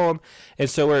opening the poem. And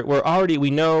so we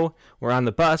know we're on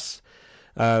the bus.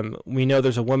 We know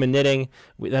there's a woman knitting.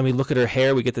 Then we look at her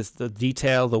hair. We get the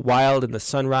detail, the wild in the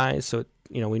sunrise. So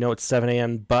we know it's 7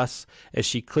 a.m. bus as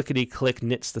she clickety-click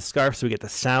knits the scarf. So we get the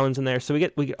sounds in there. So we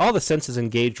get all the senses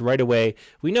engaged right away.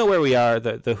 We know where we are.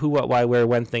 The who, what, why, where,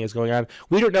 when thing is going on.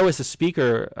 We don't know as a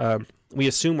speaker. We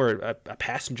assume we're a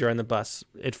passenger on the bus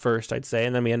at first, I'd say,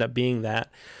 and then we end up being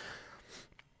that.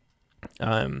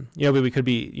 But we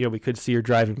could see her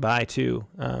driving by too.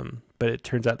 But it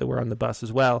turns out that we're on the bus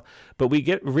as well. But we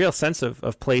get a real sense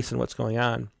of place and what's going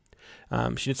on.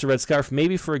 She knits a red scarf,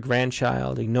 maybe for a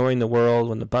grandchild, ignoring the world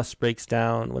when the bus breaks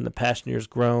down, when the passengers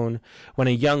groan, when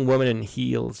a young woman in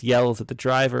heels yells at the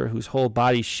driver whose whole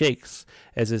body shakes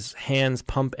as his hands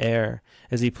pump air,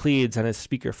 as he pleads on his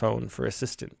speakerphone for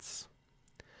assistance.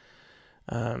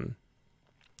 So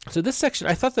this section,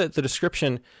 I thought that the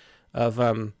description of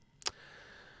the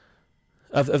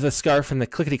scarf and the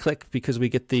clickety-click, because we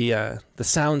get the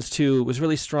sounds too, was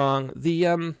really strong.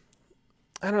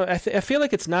 I don't know, I feel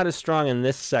like it's not as strong in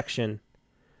this section,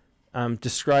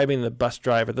 describing the bus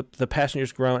driver. The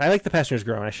passengers groan. I like the passengers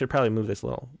groan. I should probably move this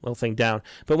little thing down.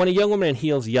 But when a young woman in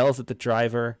heels yells at the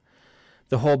driver,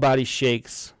 the whole body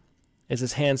shakes as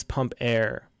his hands pump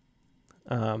air.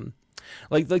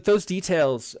 Like those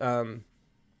details.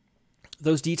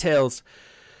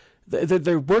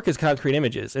 Their work is concrete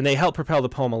images, and they help propel the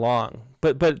poem along.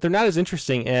 But they're not as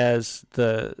interesting as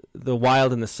the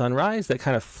wild and the sunrise that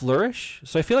kind of flourish.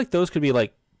 So I feel like those could be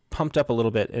like pumped up a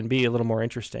little bit and be a little more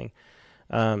interesting.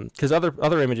 Because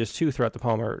other images too throughout the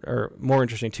poem are more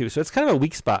interesting too. So it's kind of a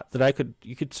weak spot that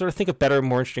you could sort of think of better,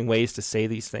 more interesting ways to say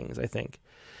these things. I think,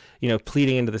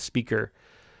 pleading into the speaker.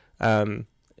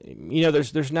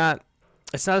 There's not.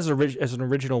 It's not as an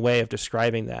original way of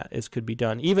describing that as could be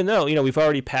done, even though, we've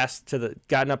already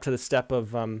gotten up to the step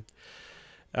of,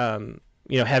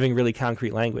 having really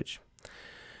concrete language.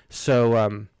 So,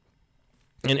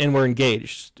 and we're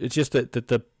engaged. It's just that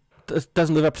it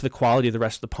doesn't live up to the quality of the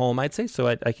rest of the poem, I'd say.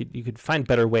 So you could find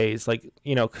better ways, like,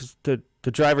 because the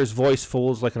driver's voice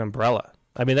folds like an umbrella.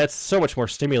 I mean, that's so much more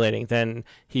stimulating than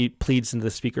he pleads into the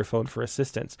speakerphone for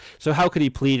assistance. So how could he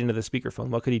plead into the speakerphone?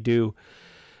 What could he do?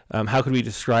 How could we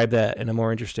describe that in a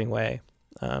more interesting way?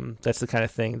 That's the kind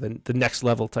of thing, the next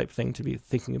level type thing to be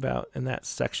thinking about in that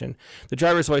section. The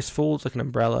driver's voice folds like an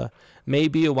umbrella. May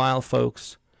be a while,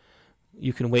 folks.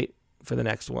 You can wait for the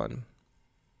next one.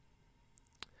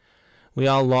 We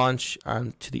all launch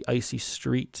onto the icy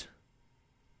street.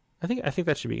 I think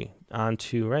that should be on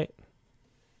to, right?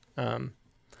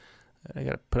 I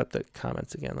got to put up the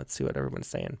comments again. Let's see what everyone's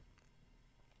saying.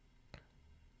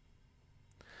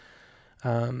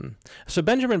 So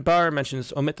Benjamin Barr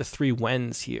mentions omit the three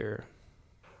whens here.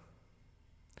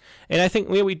 And I think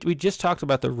we just talked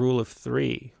about the rule of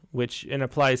three, which and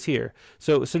applies here.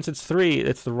 So since it's three,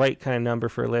 it's the right kind of number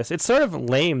for a list. It's sort of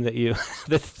lame that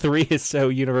that three is so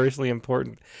universally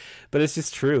important, but it's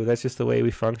just true. That's just the way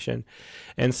we function.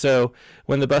 And so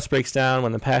when the bus breaks down,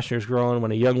 when the passenger's groan,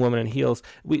 when a young woman in heels,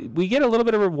 we get a little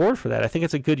bit of reward for that. I think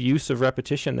it's a good use of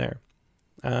repetition there.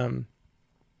 And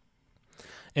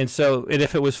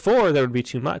if it was four, that would be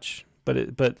too much.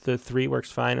 But the three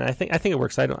works fine, and I think it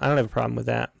works. I don't have a problem with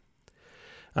that.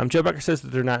 Joe Becker says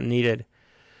that they're not needed.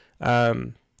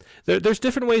 There's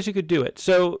different ways you could do it.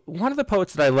 So one of the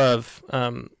poets that I love,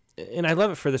 and I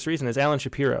love it for this reason, is Alan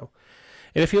Shapiro.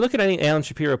 And if you look at any Alan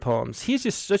Shapiro poems, he's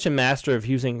just such a master of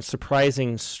using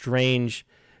surprising, strange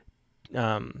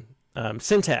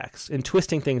syntax and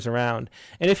twisting things around.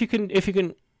 And if you can,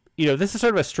 this is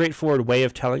sort of a straightforward way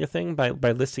of telling a thing by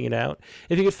listing it out.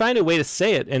 If you could find a way to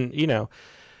say it, and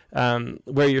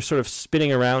where you're sort of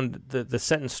spinning around the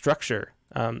sentence structure,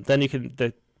 then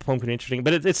the poem can be interesting.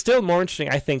 But it's still more interesting,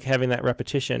 I think, having that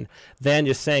repetition than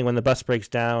just saying when the bus breaks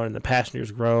down and the passengers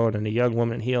groan and a young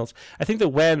woman in heels. I think the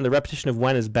repetition of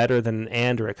when is better than an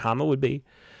and or a comma would be.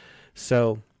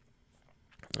 So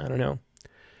I don't know.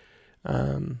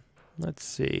 Let's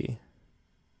see.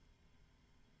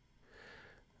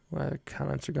 What other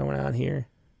comments are going on here?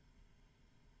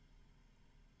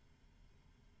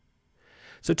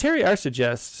 So Terry R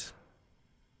suggests,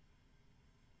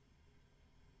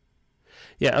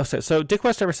 so Dick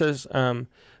Westover says,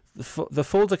 the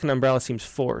fold like an umbrella seems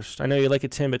forced. I know you like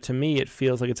it, Tim, but to me it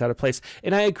feels like it's out of place.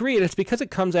 And I agree, and it's because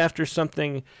it comes after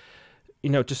something,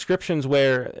 descriptions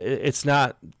where it's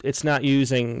not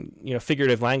using,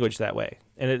 figurative language that way.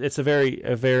 And it's a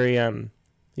very,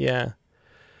 yeah.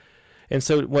 And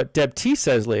so what Deb T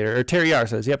says later, or Terry R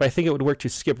says, yep, I think it would work to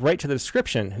skip right to the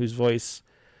description, whose voice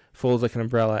folds like an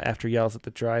umbrella after yells at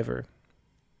the driver.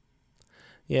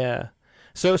 Yeah.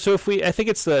 So I think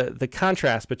it's the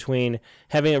contrast between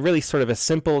having a really sort of a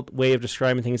simple way of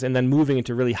describing things and then moving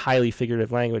into really highly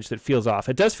figurative language that feels off.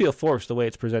 It does feel forced the way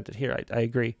it's presented here. I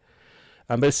agree.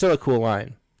 But it's still a cool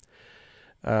line.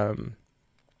 I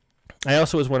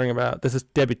also was wondering about, this is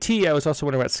Debbie T, I was also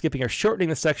wondering about skipping or shortening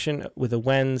the section with the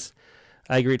whens.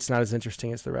 I agree it's not as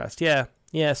interesting as the rest. Yeah.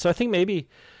 So I think maybe,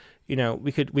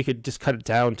 we could just cut it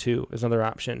down too as another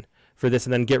option for this,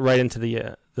 and then get right into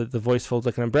the voice folds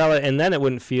like an umbrella, and then it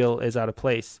wouldn't feel as out of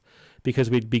place because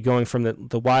we'd be going from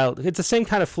the wild. It's the same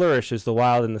kind of flourish as the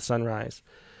wild and the sunrise.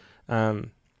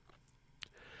 And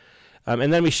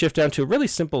then we shift down to a really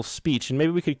simple speech, and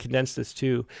maybe we could condense this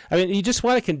too. I mean, you just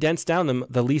want to condense down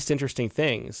the least interesting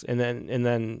things, and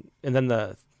then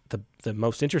the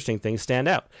most interesting things stand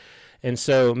out. And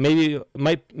so may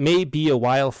be a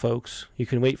while, folks. You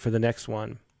can wait for the next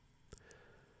one.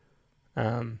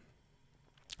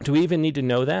 Do we even need to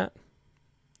know that?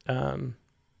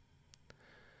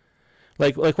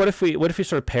 Like what if we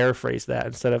sort of paraphrase that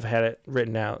instead of had it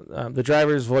written out? The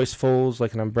driver's voice folds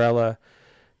like an umbrella.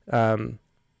 I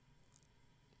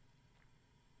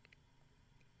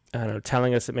don't know,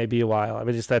 telling us it may be a while. I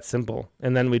mean, just that simple.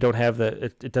 And then we don't have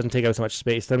it doesn't take up so much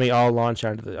space. Then we all launch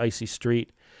onto the icy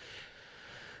street.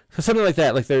 So something like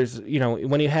that, like there's,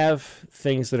 when you have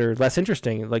things that are less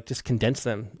interesting, like just condense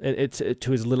them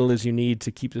to as little as you need to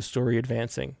keep the story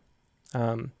advancing.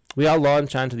 We all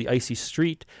launch onto the icy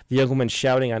street, the young woman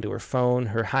shouting onto her phone,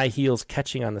 her high heels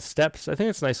catching on the steps. I think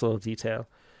it's a nice little detail.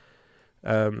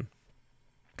 But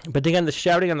again, the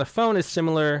shouting on the phone is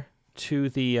similar to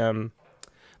the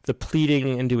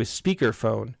pleading into his speaker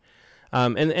phone,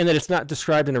 and that it's not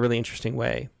described in a really interesting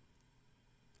way.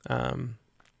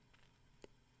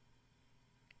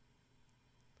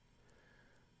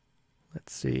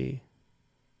 Let's see.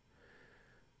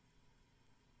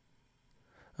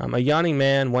 A yawning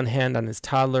man, one hand on his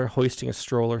toddler, hoisting a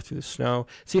stroller through the snow.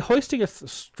 See, hoisting a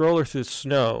stroller through the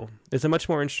snow is a much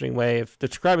more interesting way of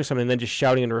describing something than just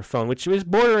shouting into a phone, which is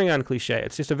bordering on cliche.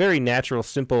 It's just a very natural,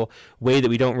 simple way that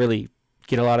we don't really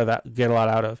get a lot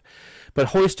out of. But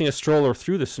hoisting a stroller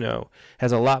through the snow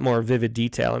has a lot more vivid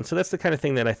detail, and so that's the kind of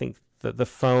thing that I think the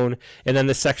phone and then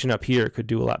this section up here could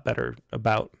do a lot better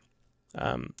about.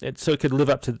 So it could live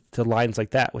up to lines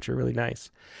like that, which are really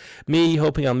nice. Me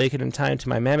hoping I'll make it in time to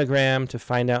my mammogram to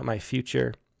find out my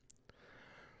future.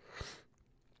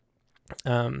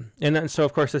 And then, so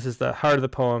of course, this is the heart of the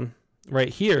poem. Right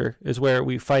here is where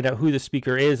we find out who the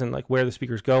speaker is and like where the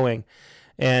speaker's going,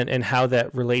 and how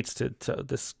that relates to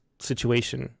this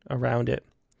situation around it.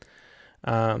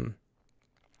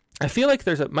 I feel like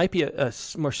might be a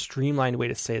more streamlined way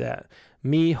to say that.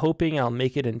 Me hoping I'll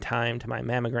make it in time to my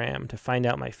mammogram to find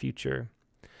out my future.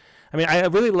 I mean, I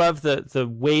really love the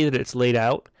way that it's laid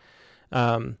out.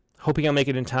 Hoping I'll make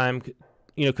it in time,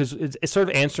 because it's sort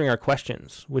of answering our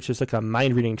questions, which is like a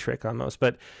mind reading trick almost.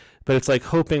 But it's like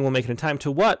hoping we'll make it in time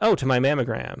to what? Oh, to my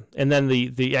mammogram, and then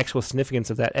the actual significance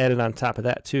of that added on top of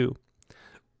that too.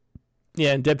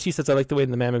 Yeah, and Deb T says, I like the way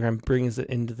the mammogram brings it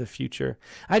into the future.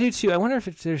 I do too. I wonder if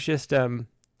there's just a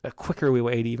quicker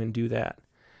way to even do that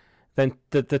than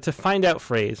the to find out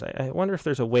phrase. I wonder if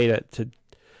there's a way to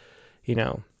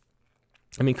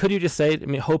I mean, could you just say,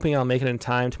 hoping I'll make it in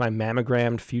time to my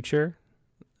mammogrammed future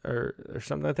or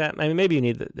something like that? I mean, maybe you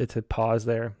need it to pause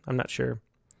there. I'm not sure.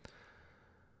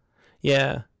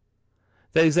 Yeah.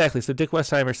 Exactly. So Dick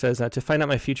Westheimer says, to find out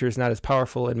my future is not as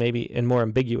powerful and more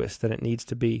ambiguous than it needs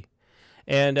to be.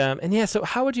 And yeah, so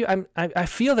how would you? I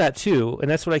feel that too,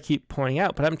 and that's what I keep pointing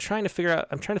out. But I'm trying to think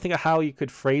of how you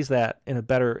could phrase that in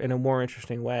a more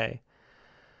interesting way.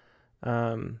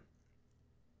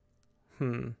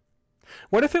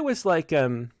 What if it was like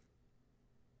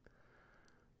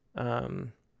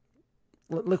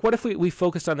what if we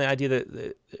focused on the idea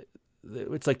that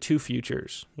it's like two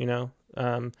futures,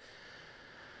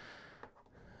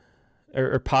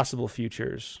 or possible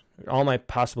futures, all my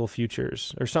possible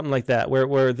futures, or something like that,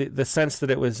 where the sense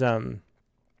that it was, that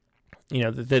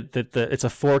it's a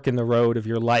fork in the road of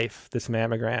your life, this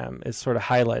mammogram is sort of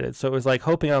highlighted. So it was like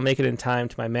hoping I'll make it in time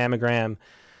to my mammogram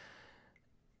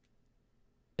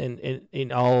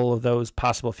in all of those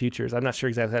possible futures. I'm not sure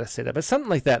exactly how to say that, but something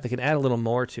like that can add a little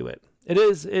more to it. I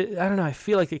don't know, I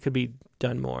feel like it could be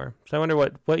done more. So I wonder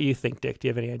what you think, Dick. Do you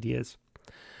have any ideas?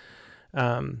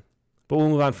 But we'll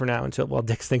move on for now while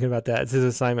Dick's thinking about that. It's his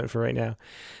assignment for right now.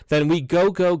 Then we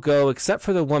go, except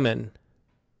for the woman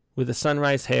with the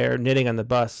sunrise hair knitting on the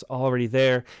bus, already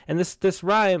there. And this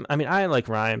rhyme, I mean, I like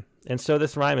rhyme, and so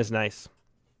this rhyme is nice.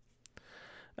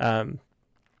 And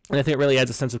I think it really adds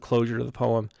a sense of closure to the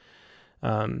poem.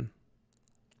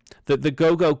 The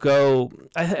go,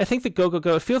 I think the go,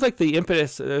 it feels like the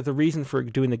impetus, the reason for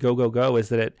doing the go is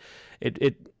that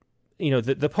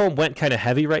the poem went kind of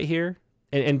heavy right here.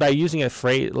 And by using a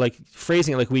phrase, like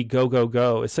phrasing it like we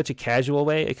go is such a casual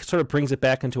way, it sort of brings it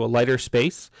back into a lighter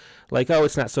space. Like, oh,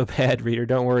 it's not so bad, reader.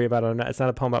 Don't worry about it. It's not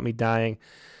a poem about me dying.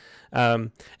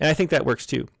 And I think that works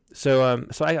too. So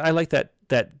I like that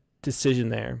decision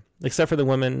there. Except for the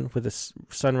woman with the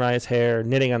sunrise hair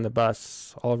knitting on the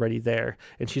bus, already there,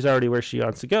 and she's already where she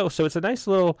wants to go. So it's a nice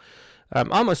little,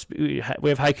 almost. We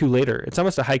have haiku later. It's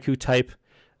almost a haiku type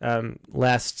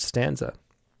last stanza.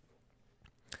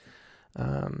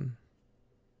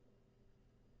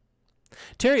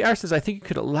 Terry R says, I think you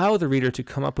could allow the reader to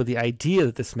come up with the idea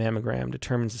that this mammogram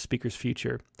determines the speaker's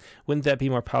future. Wouldn't that be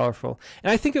more powerful?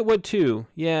 And I think it would too.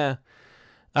 Yeah.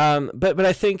 But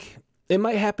I think it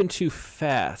might happen too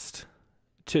fast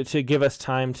to give us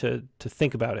time to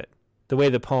think about it. The way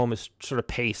the poem is sort of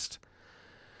paced.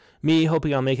 Me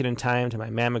hoping I'll make it in time to my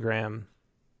mammogram.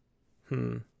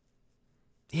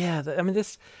 Yeah, I mean,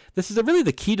 this is really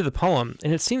the key to the poem,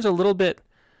 and it seems a little bit,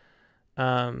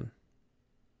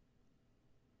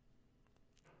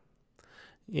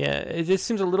 it just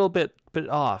seems a little bit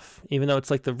off, even though it's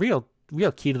like the real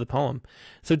key to the poem.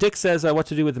 So Dick says, what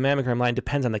to do with the mammogram line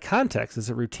depends on the context. Is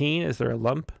it routine? Is there a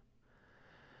lump?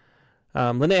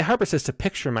 Linnea Harper says, to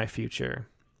picture my future.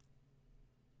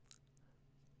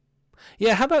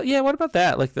 Yeah, what about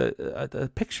that? Like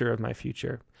the picture of my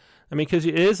future. I mean, because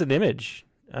it is an image.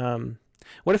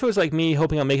 What if it was like me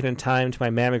hoping I'll make it in time to my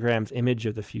mammogram's image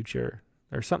of the future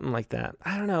or something like that?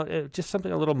 I don't know. Just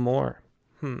something a little more.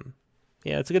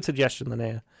 Yeah, it's a good suggestion,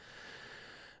 Linnea.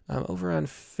 Over on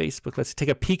Facebook, let's take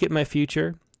a peek at my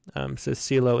future, says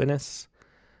CeeLo Innes.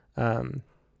 And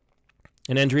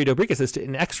Andrito Brica says, to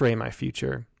an X-ray my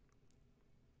future.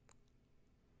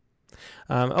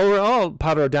 Overall,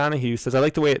 Potter O'Donoghue says, I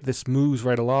like the way this moves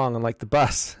right along, unlike the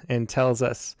bus, and tells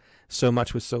us so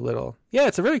much with so little. Yeah,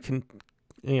 it's a really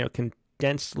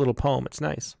condensed little poem. It's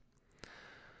nice.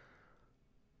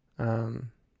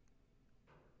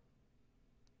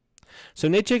 So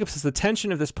Nate Jacobs says the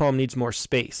tension of this poem needs more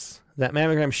space. That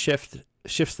mammogram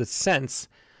shifts the sense,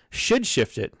 should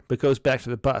shift it, but goes back to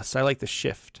the bus. I like the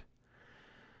shift.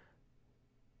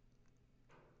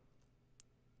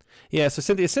 Yeah, so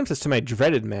Cynthia Sim says to my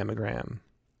dreaded mammogram,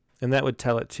 and that would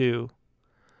tell it too.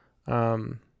 Yeah,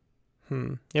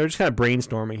 we're just kind of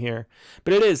brainstorming here,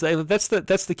 but it is that's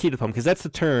the key to the poem, because that's the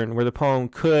turn where the poem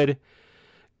could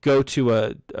go to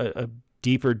a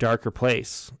deeper, darker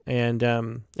place, and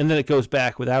then it goes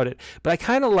back without it. But I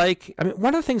kind of like. I mean,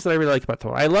 one of the things that I really like about the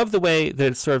poem, I love the way that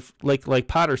it's sort of like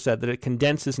Potter said, that it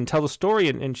condenses and tells a story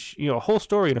and a whole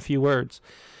story in a few words,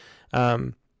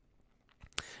 and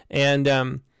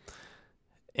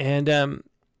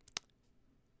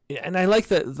I like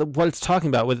the what it's talking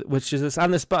about, which is this,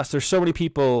 on this bus. There's so many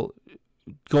people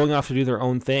going off to do their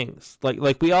own things.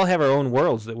 Like we all have our own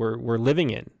worlds that we're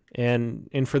living in.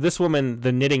 And for this woman,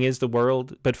 the knitting is the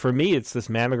world. But for me, it's this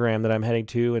mammogram that I'm heading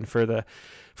to. And for the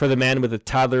man with a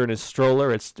toddler in his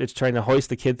stroller, it's trying to hoist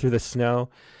the kid through the snow.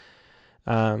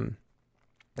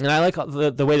 And I like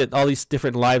the way that all these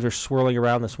different lives are swirling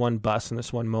around this one bus in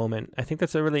this one moment. I think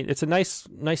that's it's a nice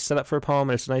setup for a poem,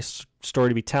 and it's a nice story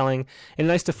to be telling, and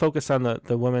nice to focus on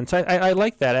the woman. So I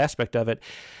like that aspect of it.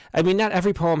 I mean, not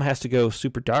every poem has to go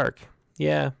super dark.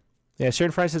 Yeah.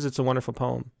 Sharon Fry says it's a wonderful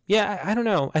poem. Yeah, I don't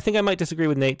know. I think I might disagree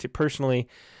with Nate personally.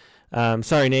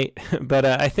 Sorry, Nate, but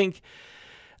I think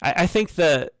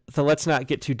the let's not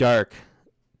get too dark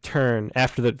turn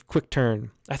after the quick turn,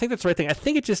 I think that's the right thing. I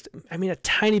think it just, a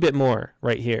tiny bit more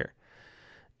right here,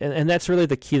 and that's really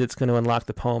the key that's going to unlock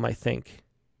the poem, I think.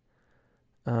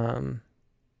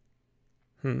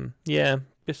 Yeah,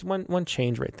 just one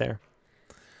change right there.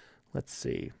 Let's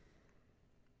see.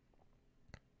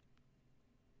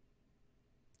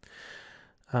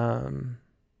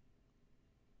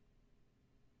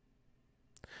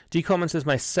 D. Coleman says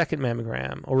my second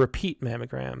mammogram, or repeat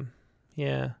mammogram.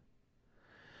 Yeah.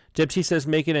 Deb T says,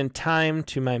 make it in time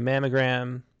to my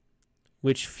mammogram,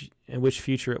 which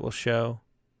future it will show.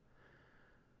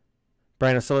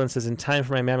 Brian O'Sullivan says, in time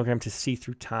for my mammogram to see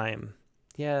through time.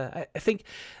 Yeah, I think,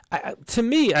 to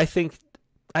me, I think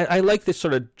I like this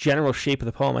sort of general shape of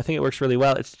the poem. I think it works really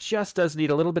well. It just does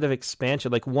need a little bit of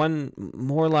expansion, like one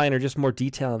more line or just more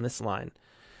detail in this line,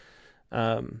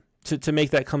 to make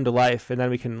that come to life, and then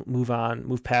we can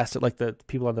move past it like the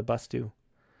people on the bus do.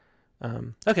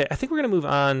 Okay, I think we're going to move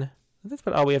on. That's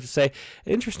about all we have to say.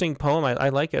 Interesting poem. I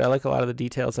like it. I like a lot of the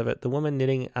details of it. The woman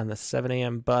knitting on the 7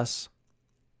 a.m. bus.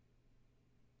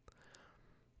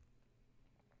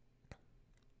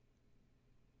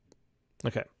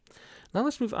 Okay. Now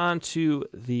let's move on to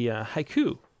the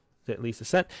haiku that Lisa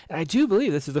sent. And I do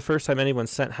believe this is the first time anyone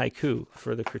sent haiku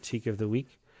for the critique of the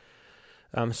week.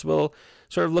 So we'll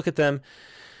sort of look at them.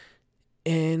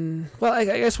 I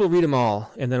guess we'll read them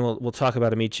all, and then we'll talk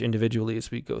about them each individually as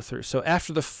we go through. So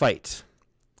after the fight,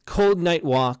 cold night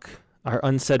walk, our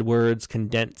unsaid words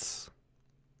condense.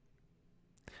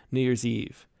 New Year's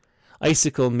Eve,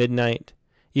 icicle midnight,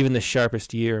 even the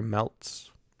sharpest year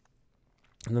melts.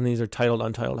 And then these are titled,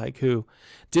 untitled haiku.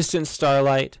 Distant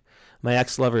starlight, my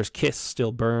ex-lover's kiss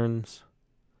still burns.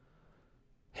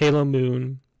 Halo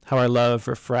moon, how our love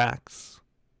refracts.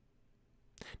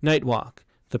 Night walk,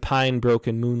 the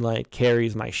pine-broken moonlight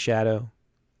carries my shadow.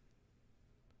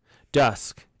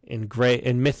 Dusk in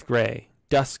myth gray,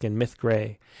 dusk and myth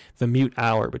gray, the mute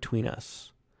hour between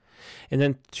us. And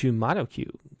then to motto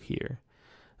cue here.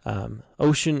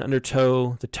 Ocean under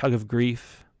tow, the tug of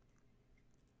grief.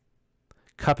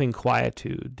 Cupping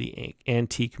quietude, the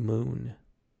antique moon.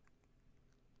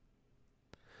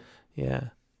 Yeah.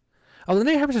 Oh, the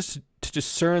night harbors us to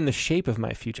discern the shape of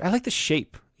my future. I like the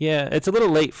shape. Yeah, it's a little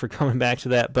late for coming back to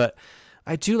that, but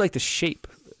I do like the shape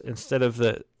instead of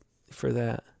for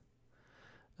that.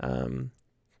 To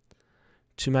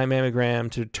my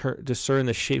mammogram to discern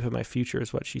the shape of my future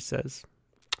is what she says.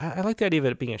 I like the idea of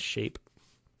it being a shape.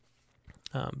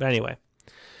 But anyway.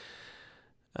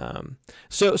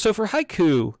 So for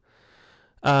haiku,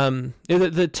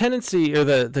 the tendency or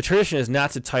the tradition is not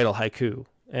to title haiku,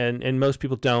 and most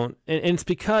people don't, and it's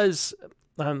because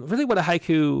really what a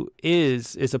haiku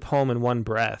is a poem in one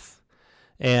breath,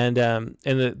 and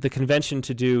the convention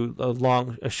to do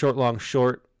a short long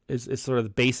short is sort of the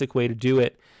basic way to do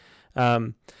it,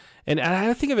 and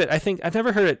I think of it. I think I've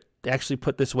never heard it actually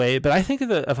put this way, but I think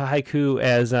of a haiku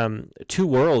as two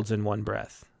worlds in one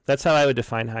breath. That's how I would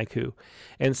define haiku.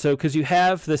 And so, because you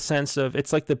have the sense of,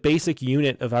 it's like the basic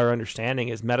unit of our understanding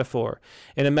is metaphor.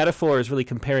 And a metaphor is really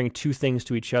comparing two things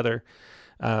to each other.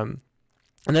 And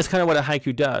that's kind of what a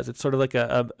haiku does. It's sort of like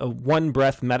a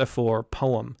one-breath metaphor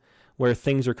poem where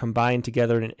things are combined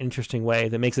together in an interesting way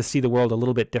that makes us see the world a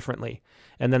little bit differently.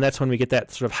 And then that's when we get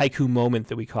that sort of haiku moment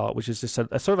that we call it, which is just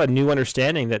a sort of a new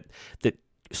understanding that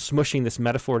smushing this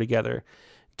metaphor together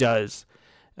does.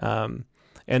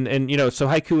 And so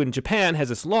haiku in Japan has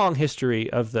this long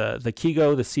history of the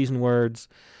kigo, the season words,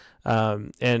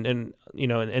 and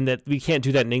that we can't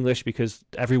do that in English because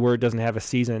every word doesn't have a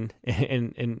season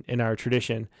in our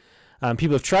tradition.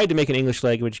 People have tried to make an English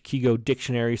language kigo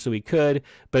dictionary so we could,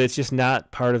 but it's just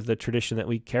not part of the tradition that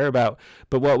we care about.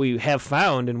 But what we have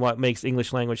found and what makes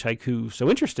English language haiku so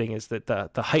interesting is that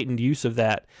the heightened use of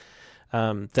that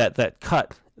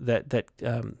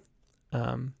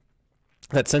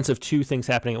sense of two things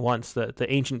happening at once, the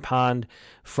ancient pond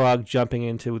frog jumping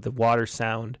into the water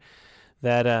sound,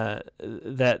 that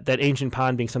ancient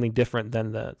pond being something different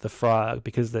than the frog,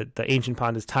 because the ancient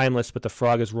pond is timeless, but the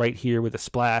frog is right here with a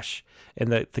splash,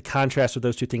 and the contrast of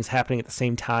those two things happening at the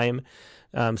same time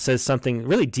says something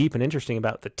really deep and interesting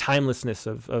about the timelessness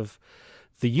of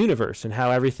the universe and how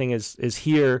everything is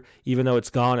here even though it's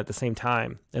gone at the same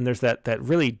time. And there's that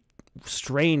really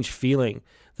strange feeling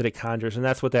that it conjures, and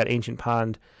that's what that ancient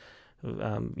pond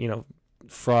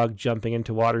frog jumping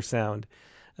into water sound,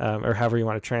 or however you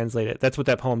want to translate it, that's what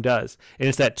that poem does. And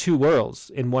it's that two worlds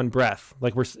in one breath,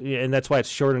 and that's why it's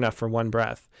short enough for one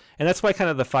breath. And that's why kind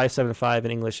of the 5-7-5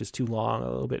 in English is too long, a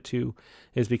little bit too,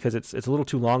 is because it's a little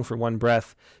too long for one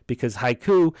breath, because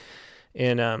haiku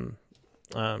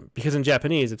because in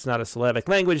Japanese it's not a syllabic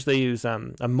language, they use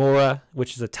a mora,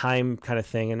 which is a time kind of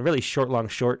thing, and really short, long,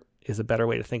 short is a better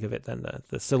way to think of it than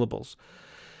the syllables.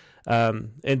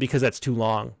 And because that's too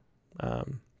long.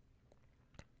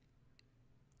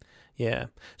 Yeah.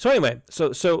 So anyway,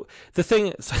 so the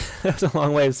thing, that's a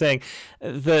long way of saying,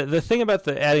 the thing about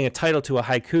adding a title to a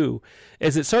haiku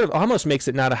is it sort of almost makes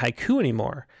it not a haiku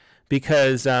anymore,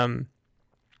 because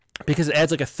it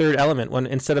adds like a third element. When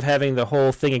instead of having the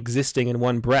whole thing existing in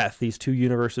one breath, these two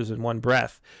universes in one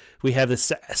breath, we have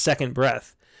this second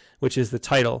breath, which is the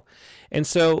title. And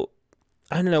so,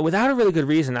 I don't know, without a really good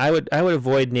reason, I would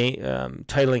avoid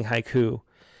titling haiku.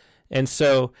 And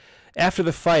so, after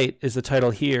the fight is the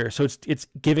title here. So it's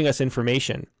giving us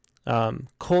information.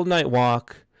 Cold night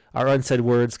walk, our unsaid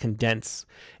words condense.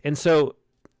 And so,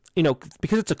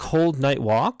 because it's a cold night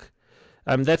walk,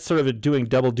 that's sort of doing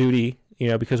double duty,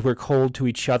 because we're cold to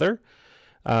each other,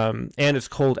 and it's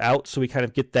cold out, so we kind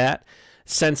of get that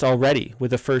sense already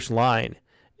with the first line.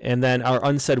 And then our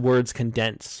unsaid words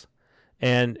condense.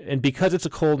 And because it's a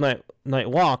cold night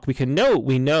walk,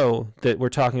 we know that we're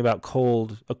talking about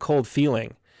a cold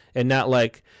feeling, and not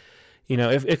like,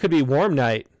 if it could be warm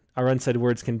night, our unsaid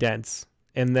words condense,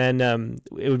 and then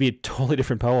it would be a totally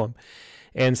different poem.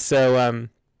 And so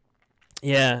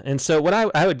yeah, and so what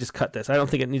I would just cut this. I don't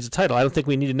think it needs a title. I don't think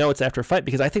we need to know it's after a fight,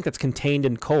 because I think that's contained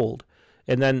in cold,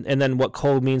 and then what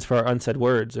cold means for our unsaid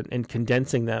words, and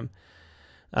condensing them.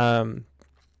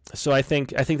 So I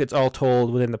think that's all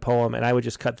told within the poem, and I would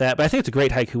just cut that. But I think it's a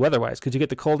great haiku otherwise, because you get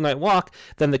the cold night walk,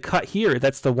 then the cut here,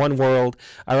 that's the one world.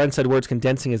 Our unsaid words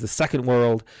condensing is the second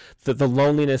world. The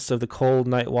loneliness of the cold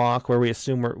night walk, where we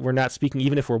assume we're not speaking,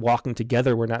 even if we're walking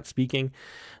together, we're not speaking.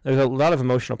 There's a lot of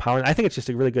emotional power. I think it's just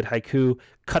a really good haiku.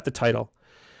 Cut the title.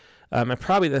 And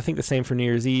probably I think the same for New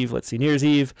Year's Eve. Let's see, New Year's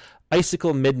Eve,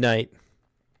 icicle midnight,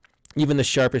 even the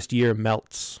sharpest year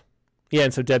melts. Yeah,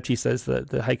 and so Deb T says the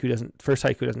first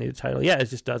haiku doesn't need a title. Yeah, it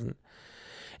just doesn't.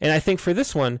 And I think for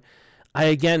this one, I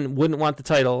again wouldn't want the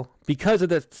title because of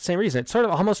the same reason. It sort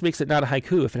of almost makes it not a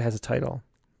haiku if it has a title,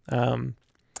 and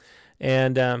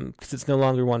because it's no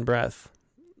longer one breath,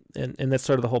 and that's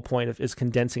sort of the whole point is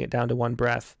condensing it down to one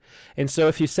breath. And so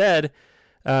if you said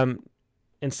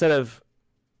instead of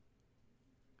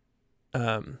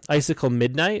icicle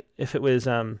midnight, if it was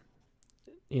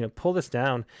pull this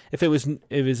down. If it was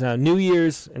New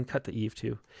Year's, and cut the Eve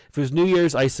too. If it was New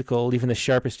Year's icicle, even the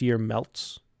sharpest year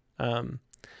melts. I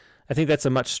think that's a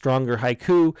much stronger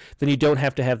haiku. Then you don't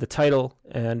have to have the title,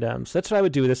 and so that's what I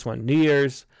would do with this one. New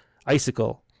Year's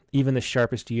icicle, even the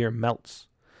sharpest year melts.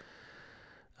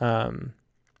 Yeah,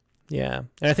 and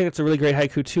I think it's a really great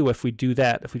haiku too if we do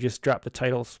that. If we just drop the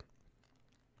titles.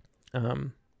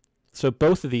 So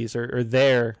both of these are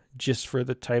there just for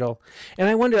the title. And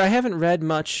I wonder, I haven't read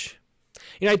much.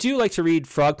 I do like to read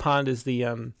Frog Pond is the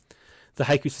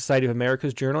Haiku Society of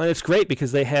America's journal. And it's great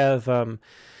because they have,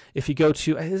 if you go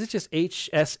to, is it just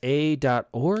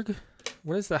hsa.org?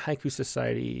 What is the Haiku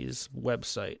Society's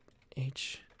website?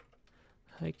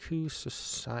 Haiku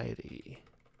Society.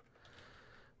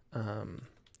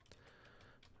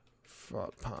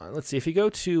 Frog Pond. Let's see. If you go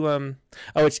to,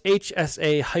 it's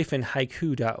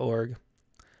hsa-haiku.org.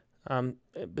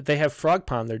 But they have Frog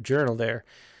Pond, their journal there.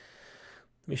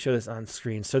 Let me show this on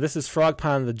screen. So this is Frog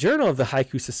Pond, the journal of the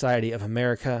Haiku Society of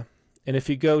America. And if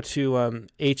you go to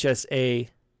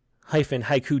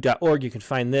hsa-haiku.org, you can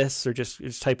find this, or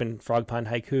just type in Frog Pond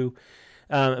Haiku.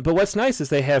 But what's nice is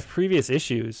they have previous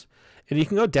issues, and you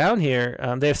can go down here.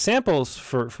 They have samples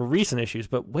for recent issues,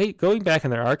 but going back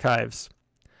in their archives,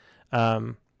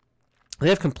 they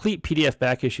have complete PDF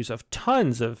back issues of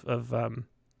tons of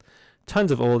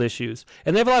old issues,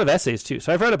 and they have a lot of essays too.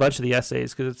 So I've read a bunch of the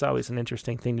essays because it's always an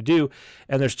interesting thing to do,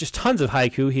 and there's just tons of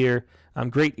haiku here,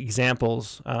 great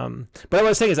examples. But what I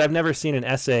was saying is I've never seen an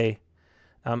essay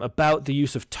about the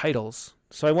use of titles.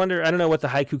 So I don't know what the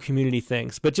haiku community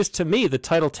thinks, but just to me, the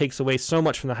title takes away so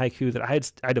much from the haiku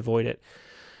that I'd avoid it.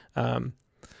 And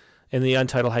the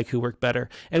untitled haiku work better.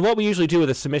 And what we usually do with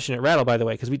a submission at Rattle, by the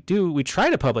way, because we try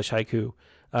to publish haiku,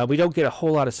 we don't get a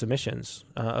whole lot of submissions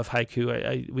of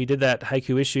haiku. We did that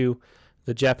haiku issue,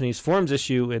 the Japanese forms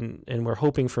issue, and we're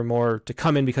hoping for more to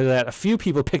come in because of that. A few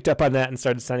people picked up on that and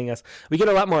started sending us. We get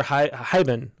a lot more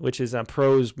haiban, which is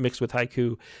prose mixed with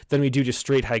haiku, than we do just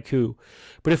straight haiku.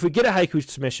 But if we get a haiku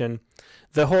submission,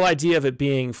 the whole idea of it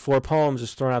being 4 poems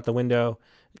is thrown out the window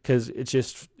because it's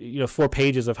just 4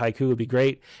 pages of haiku would be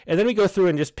great. And then we go through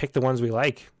and just pick the ones we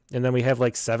like. And then we have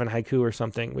like 7 haiku or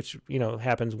something, which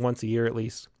happens once a year at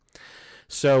least.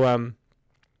 So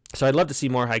so I'd love to see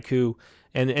more haiku.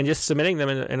 And just submitting them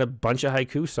in a bunch of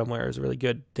haiku somewhere is a really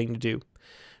good thing to do.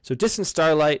 So Distant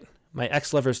Starlight, my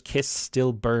ex-lover's kiss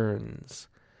still burns.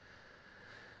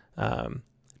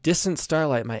 Distant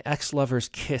Starlight, my ex-lover's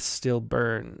kiss still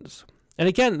burns. And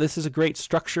again, this is a great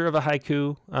structure of a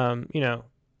haiku.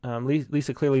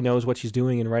 Lisa clearly knows what she's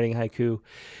doing in writing haiku.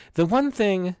 The one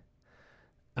thing,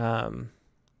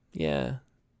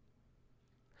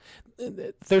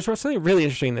 there's something really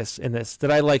interesting in this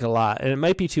that I like a lot, and it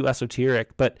might be too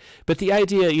esoteric, but the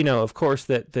idea, of course,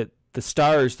 that the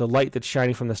stars, the light that's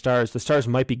shining from the stars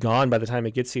might be gone by the time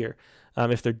it gets here,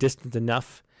 if they're distant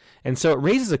enough, and so it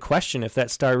raises a question if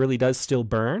that star really does still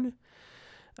burn,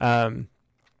 at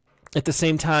the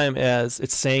same time as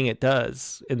it's saying it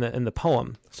does in the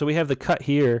poem. So we have the cut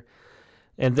here,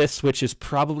 and this, which is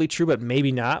probably true, but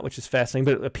maybe not, which is fascinating,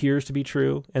 but it appears to be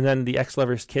true, and then the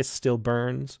ex-lover's kiss still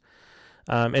burns.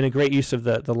 And a great use of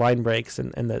the line breaks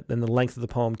and the length of the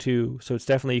poem too. So it's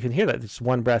definitely, you can hear that. It's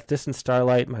one breath. Distant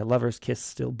starlight, my lover's kiss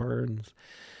still burns.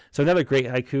 So another great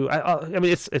haiku. I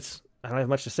mean, it's I don't have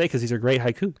much to say because these are great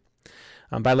haiku.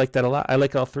 But I like that a lot. I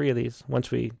like all 3 of these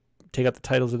once we take out the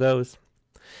titles of those.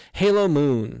 Halo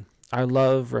Moon, our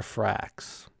love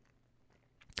refracts.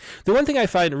 The one thing I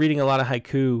find reading a lot of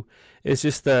haiku is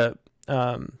just the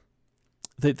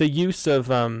use of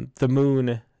the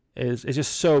moon is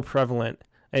just so prevalent,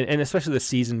 and especially the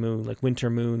season moon, like winter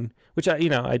moon, which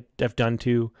I've done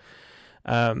too.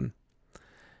 Halo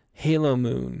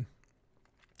Moon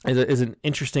is an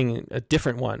interesting, a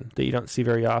different one that you don't see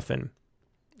very often.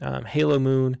 Halo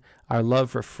Moon, our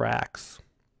love refracts.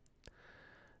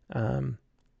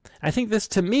 I think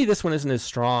to me, this one isn't as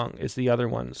strong as the other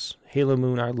ones. Halo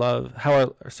Moon,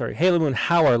 Halo Moon,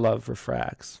 how our love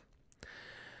refracts.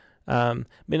 I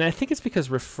think it's because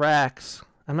refracts,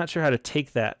 I'm not sure how to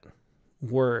take that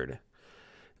word.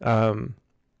 Because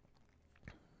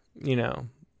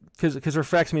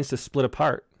refracts means to split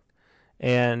apart.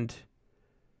 And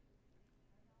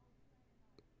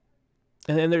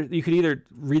then you could either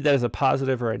read that as a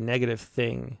positive or a negative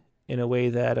thing in a way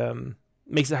that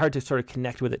makes it hard to sort of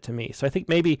connect with it to me. So I think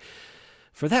maybe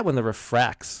for that one, the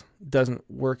refracts doesn't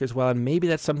work as well, and maybe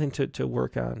that's something to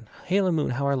work on. Halo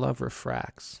Moon, how our love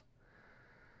refracts.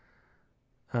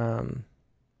 And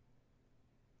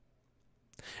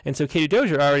so Katie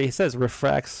Dozier already says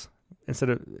refracts instead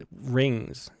of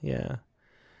rings. Yeah.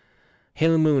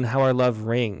 Halo Moon, how our love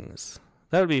rings.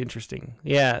 That would be interesting.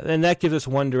 Yeah, and that gives us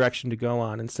one direction to go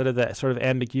on instead of that sort of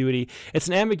ambiguity. It's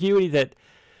an ambiguity that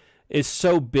is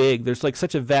so big. There's like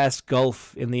such a vast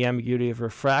gulf in the ambiguity of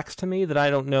refracts to me that I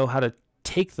don't know how to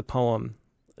take the poem.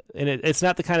 And it's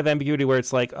not the kind of ambiguity where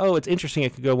it's like, oh, it's interesting,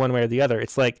 it could go one way or the other.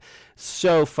 It's like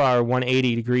so far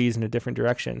 180 degrees in a different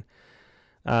direction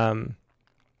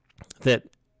that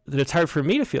it's hard for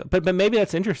me to feel. But maybe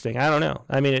that's interesting. I don't know.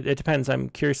 I mean, it depends. I'm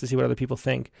curious to see what other people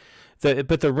think.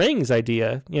 But the rings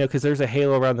idea, because there's a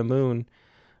halo around the moon,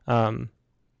 and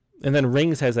then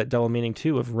rings has that double meaning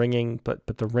too of ringing, but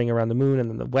the ring around the moon and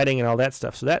then the wedding and all that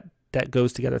stuff. So that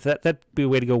goes together. So that'd be a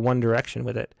way to go one direction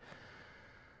with it.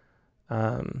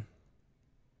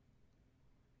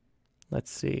 Let's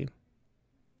see.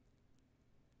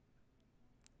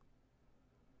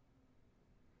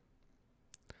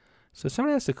 So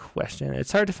someone asked a question.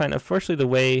 It's hard to find. Unfortunately, the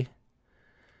way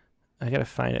I gotta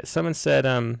find it. Someone said,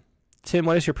 Tim,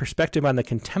 what is your perspective on the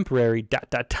contemporary ...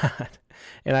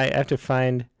 And I have to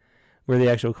find where the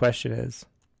actual question is.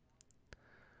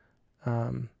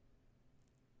 Oh,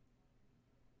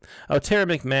 Tara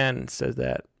McMahon says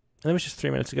that. that was just 3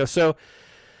 minutes ago. So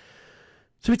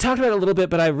we talked about it a little bit,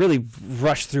 but I really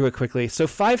rushed through it quickly. So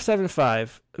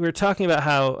 575, we were talking about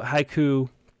how haiku,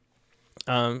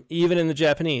 even in the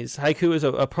Japanese, haiku is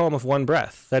a poem of one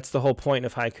breath. That's the whole point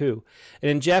of haiku.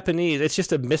 And in Japanese, it's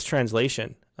just a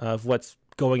mistranslation of what's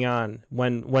going on.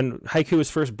 When haiku was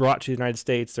first brought to the United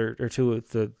States or to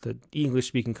the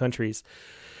English-speaking countries,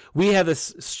 we have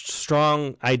this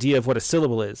strong idea of what a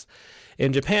syllable is.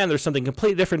 In Japan, there's something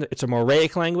completely different. It's a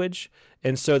Moraic language,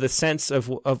 and so the sense of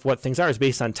what things are is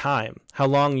based on time, how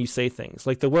long you say things.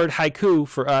 Like the word haiku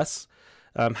for us,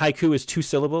 haiku is 2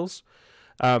 syllables,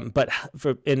 but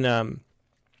in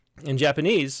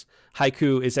Japanese,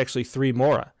 haiku is actually 3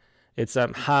 mora. It's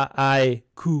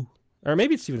ha-I-ku, or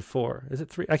maybe it's even 4. Is it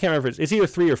 3? I can't remember. It's either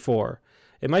 3 or 4.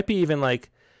 It might be even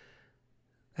like,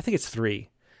 I think it's 3.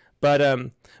 But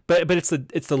it's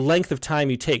the length of time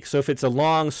you take. So if it's a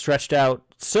long stretched out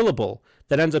syllable,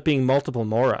 that ends up being multiple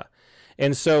mora.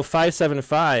 And so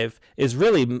 575 is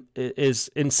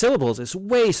in syllables is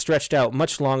way stretched out,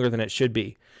 much longer than it should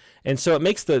be. And so it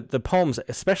makes the poems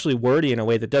especially wordy in a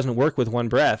way that doesn't work with one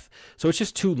breath. So it's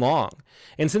just too long.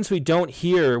 And since we don't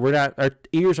hear, our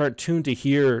ears aren't tuned to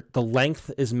hear the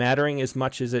length is mattering as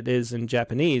much as it is in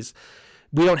Japanese,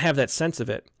 we don't have that sense of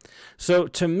it. So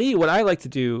to me, what I like to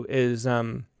do is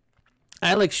I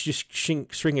like just shrink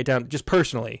it down just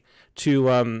personally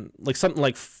to like something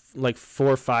like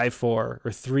 454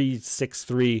 or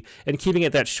 363, and keeping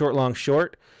it that short, long,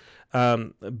 short,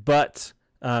 but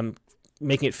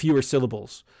making it fewer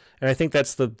syllables. And I think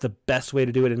that's the best way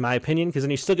to do it, in my opinion, because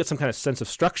then you still get some kind of sense of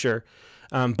structure,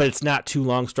 but it's not too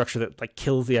long structure that like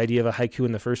kills the idea of a haiku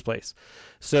in the first place.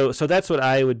 So that's what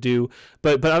I would do.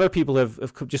 But other people have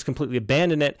just completely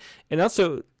abandoned it. And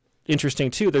also interesting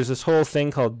too, there's this whole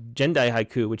thing called Gendai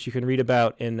haiku, which you can read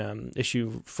about in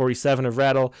issue 47 of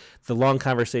Rattle, the long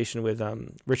conversation with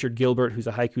Richard Gilbert, who's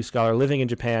a haiku scholar living in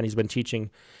Japan. He's been teaching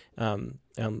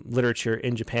literature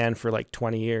in Japan for like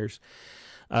 20 years.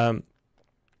 And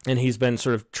he's been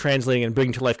sort of translating and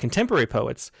bringing to life contemporary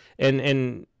poets.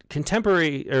 And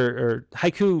contemporary or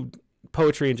haiku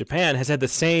poetry in Japan has had the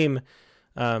same,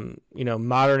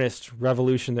 modernist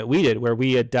revolution that we did, where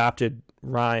we adopted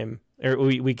rhyme, or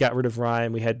we got rid of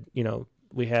rhyme. We had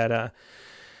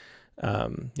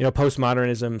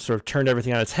postmodernism sort of turned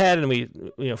everything on its head,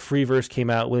 and free verse came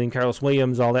out, William Carlos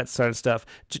Williams, all that sort of stuff.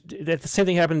 The same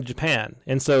thing happened in Japan.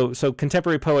 And so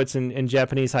contemporary poets in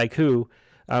Japanese haiku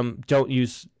don't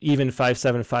use even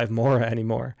 575 mora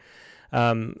anymore.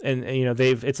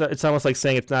 It's almost like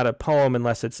saying it's not a poem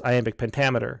unless it's iambic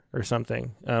pentameter or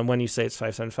something, when you say it's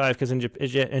 575, because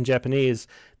in Japanese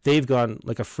they've gone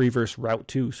like a free verse route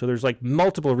too. So there's like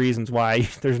multiple reasons why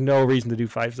there's no reason to do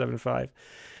 575.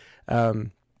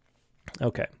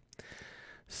 Okay.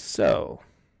 So,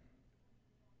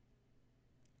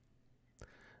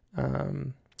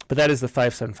 but that is the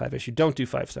 575 issue. Don't do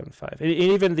 575. And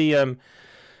even the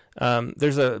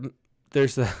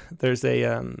there's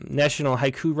a National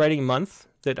Haiku Writing Month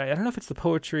that I don't know if it's the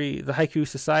Haiku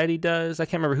Society does. I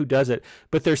can't remember who does it,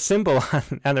 but their symbol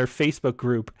on their Facebook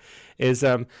group is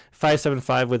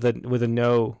 575 with a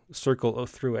no circle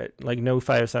through it, like no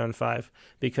 575,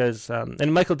 because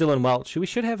and Michael Dillon Welch, who we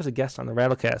should have as a guest on the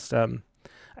Rattlecast,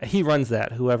 he runs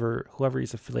that, whoever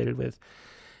he's affiliated with.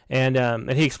 And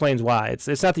he explains why. It's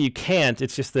not that you can't.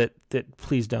 It's just that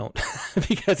please don't,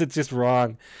 because it's just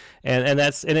wrong, and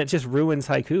it just ruins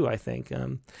haiku, I think.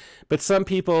 But some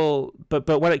people,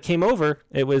 but when it came over,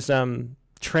 it was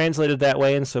translated that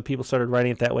way, and so people started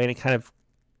writing it that way, and it kind of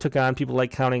took on. People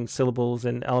like counting syllables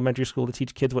in elementary school to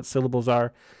teach kids what syllables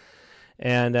are,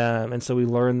 and so we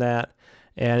learned that,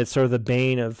 and it's sort of the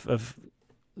bane of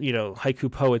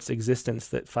haiku poets' existence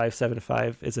that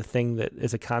 575 is a thing, that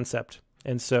is a concept.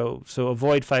 And so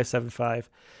avoid 575.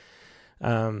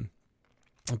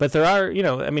 But there are,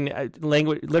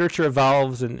 literature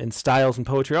evolves, and styles and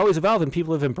poetry always evolve, and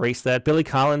people have embraced that. Billy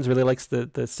Collins really likes the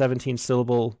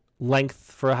 17-syllable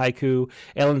length for a haiku.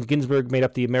 Allen Ginsberg made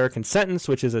up the American sentence,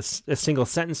 which is a single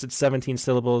sentence that's 17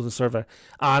 syllables, and sort of an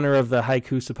honor of the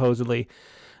haiku, supposedly,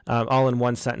 all in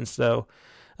one sentence, though.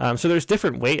 So there's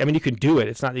different ways. I mean, you can do it.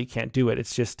 It's not that you can't do it.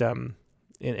 It's just in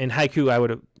haiku, I would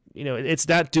have. It's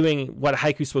not doing what a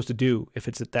haiku is supposed to do if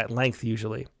it's at that length,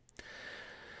 usually.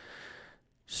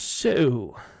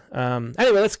 So,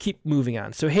 anyway, let's keep moving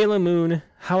on. So, Halo Moon,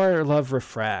 How Our Love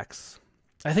Refracts.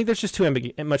 I think there's just too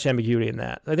much ambiguity in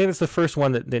that. I think that's the first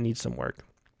one that needs some work.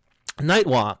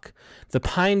 Nightwalk, the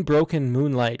pine-broken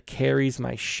moonlight carries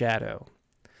my shadow.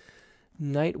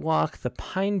 Nightwalk, the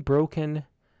pine-broken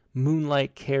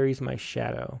moonlight carries my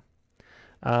shadow.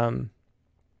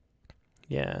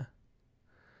 Yeah.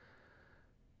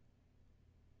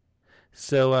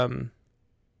 So I'm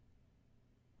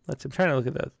trying to look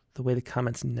at the way the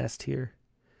comments nest here.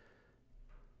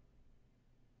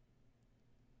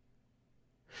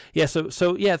 Yeah,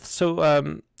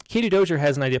 Katie Dozier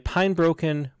has an idea. Pine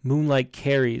broken, moonlight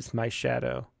carries my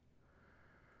shadow.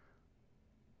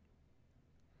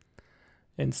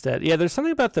 Instead, yeah, there's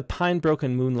something about the pine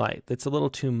broken moonlight that's a little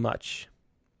too much.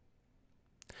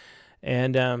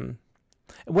 And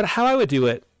how I would do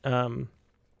it,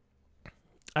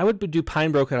 I would do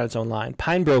pine broken on its own line.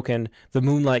 Pine broken, the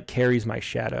moonlight carries my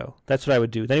shadow. That's what I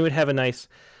would do. Then you would have a nice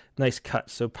cut.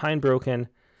 So pine broken,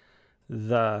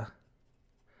 the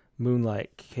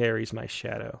moonlight carries my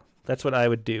shadow. That's what I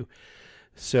would do.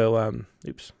 So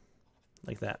oops,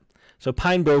 like that. So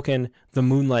pine broken, the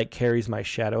moonlight carries my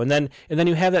shadow, and then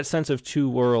you have that sense of two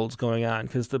worlds going on,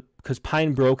 because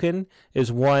pine broken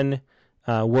is one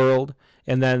world,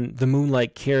 and then the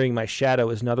moonlight carrying my shadow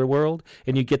is another world,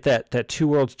 and you get that two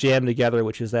worlds jammed together,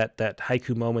 which is that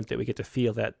haiku moment that we get to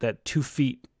feel, that 2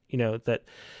 feet, that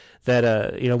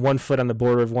 1 foot on the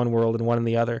border of one world and one in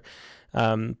the other.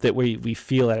 That we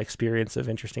feel that experience of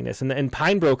interestingness. And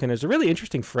pine broken is a really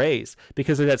interesting phrase,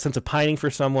 because of that sense of pining for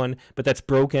someone, but that's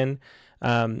broken.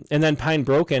 And then pine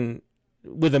broken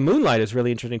with the moonlight is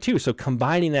really interesting too. So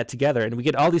combining that together, and we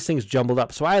get all these things jumbled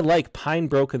up. So I like pine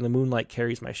broken, the moonlight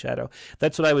carries my shadow.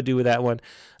 That's what I would do with that one.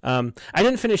 I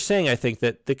didn't finish saying, I think,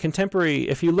 that the contemporary,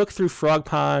 if you look through Frog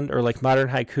Pond or like Modern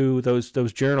Haiku, those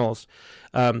journals,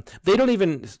 they don't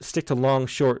even stick to long,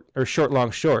 short, or short, long,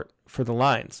 short for the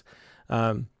lines.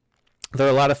 There are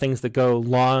a lot of things that go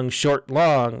long, short,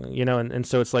 long, and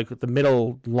so it's like the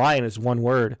middle line is one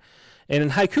word. And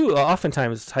in haiku,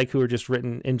 oftentimes haiku are just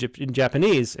written in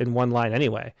Japanese in one line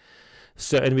anyway.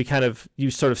 So, and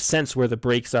you sort of sense where the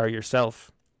breaks are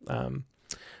yourself.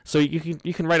 So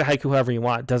you can write a haiku however you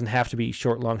want. It doesn't have to be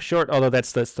short, long, short, although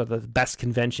that's the best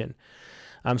convention.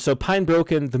 So pine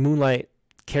broken, the moonlight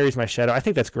carries my shadow. I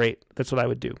think that's great. That's what I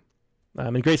would do.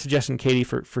 And great suggestion, Katie,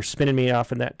 for spinning me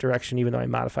off in that direction, even though I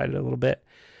modified it a little bit.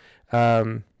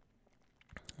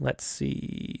 Let's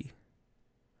see.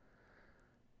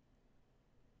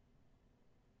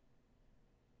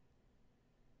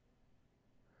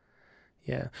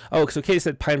 Yeah. Oh, so Katie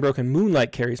said pine broken,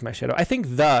 moonlight carries my shadow. I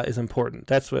think the is important.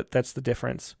 That's the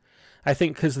difference. I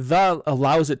think because the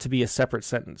allows it to be a separate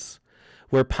sentence,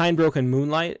 where pine broken,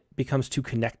 moonlight becomes too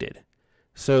connected.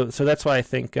 So that's why I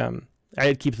think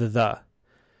I'd keep the.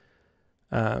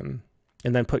 And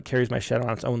then put carries my shadow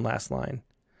on its own last line.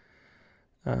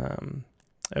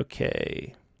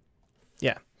 Okay.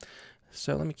 Yeah.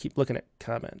 So let me keep looking at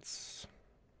comments.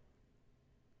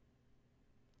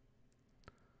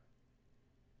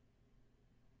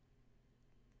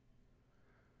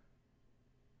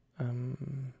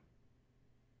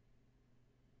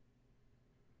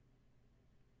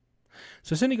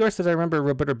 So Cindy Gore says, I remember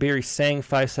Roberta Beery sang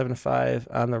 575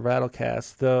 on the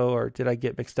Rattlecast, though, or did I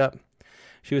get mixed up?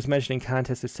 She was mentioning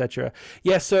contests, etc.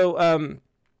 Yeah, so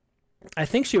I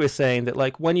think she was saying that,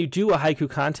 like, when you do a haiku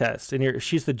contest, and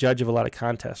she's the judge of a lot of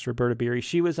contests, Roberta Beery.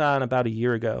 She was on about a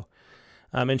year ago,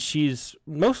 and she's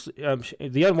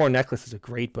The Unworn Necklace is a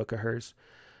great book of hers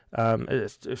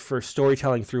for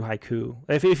storytelling through haiku.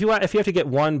 If you have to get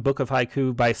one book of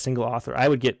haiku by a single author, I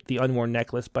would get The Unworn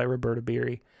Necklace by Roberta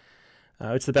Beery.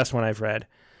 It's the best one I've read.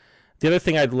 The other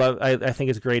thing I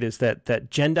think is great is that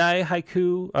Gendai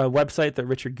haiku website that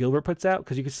Richard Gilbert puts out,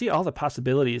 because you can see all the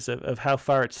possibilities of how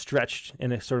far it's stretched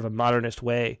in a sort of a modernist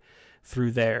way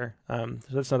through there. So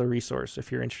that's another resource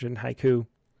if you're interested in haiku.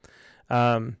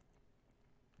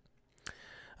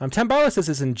 Tambala says,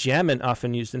 is enjambment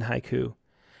often used in haiku?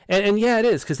 And yeah, it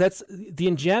is, because the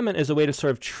enjambment is a way to sort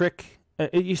of trick.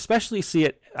 You especially see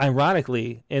it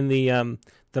ironically in the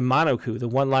monoku, the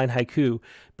one-line haiku,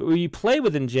 but where you play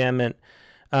with enjambment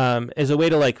as a way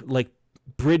to like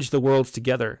bridge the worlds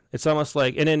together. It's almost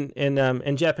like, and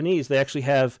in Japanese they actually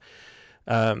have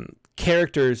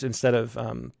characters instead of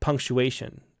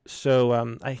punctuation.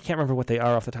 So I can't remember what they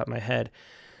are off the top of my head,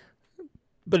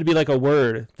 but it'd be like a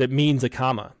word that means a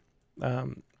comma.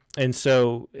 And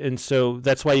so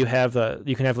that's why you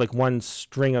can have like one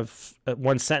string of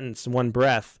one sentence, one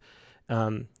breath,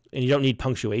 and you don't need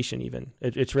punctuation even.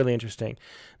 It's really interesting,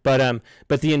 but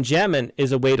the enjambment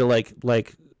is a way to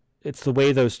like it's the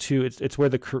way those two. It's where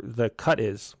the cut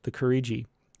is, the kurigi,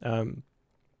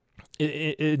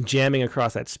 jamming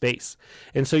across that space.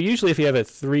 And so usually if you have a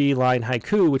 3-line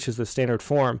haiku, which is the standard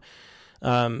form,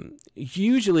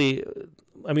 usually,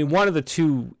 I mean, one of the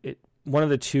two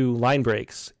line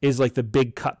breaks is like the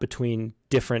big cut between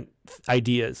different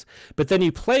ideas. But then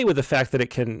you play with the fact that it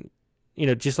can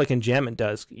just like enjambment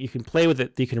does. You can play with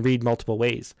it. You can read multiple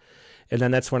ways. And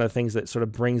then that's one of the things that sort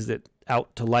of brings it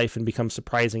out to life and becomes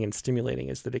surprising and stimulating,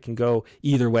 is that it can go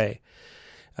either way.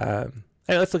 Hey,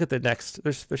 let's look at the next.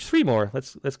 There's 3 more.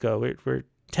 Let's go. We're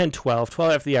 10, 12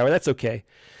 after the hour. That's okay.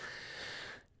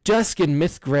 Dusk and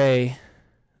myth gray,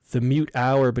 the mute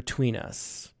hour between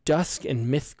us. Dusk and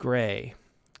myth gray,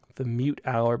 the mute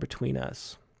hour between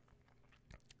us.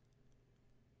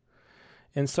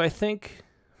 And so I think,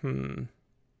 myth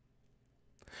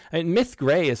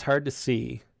gray is hard to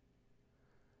see.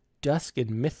 Dusk and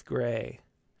myth gray,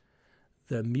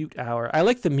 the mute hour. I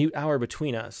like the mute hour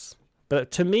between us,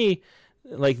 but to me,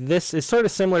 like, this is sort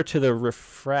of similar to the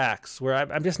refracts, where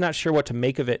I'm just not sure what to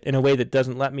make of it in a way that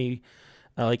doesn't let me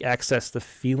like access the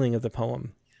feeling of the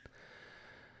poem.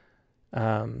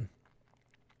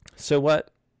 So what?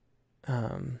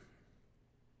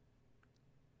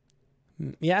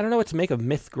 Yeah, I don't know what to make of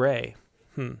myth gray.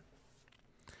 The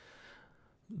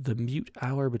mute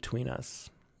hour between us.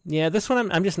 Yeah, this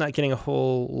one I'm just not getting a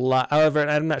whole lot. However,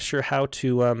 I'm not sure how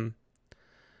to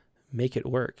make it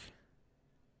work.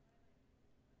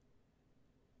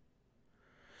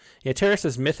 Yeah, Tara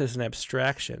says myth is an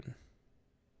abstraction.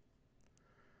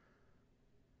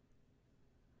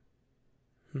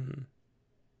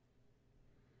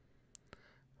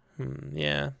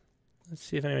 Yeah. Let's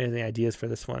see if anybody has any ideas for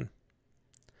this one.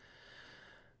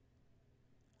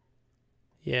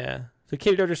 Yeah. So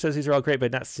Katie Dozier says these are all great,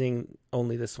 but not seeing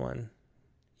only this one.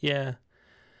 Yeah.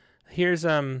 Here's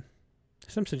some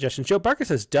suggestions. Joe Barker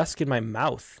says dusk in my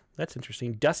mouth. That's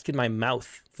interesting. Dusk in my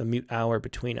mouth, the mute hour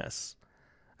between us.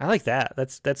 I like that.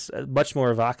 That's much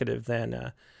more evocative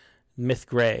than myth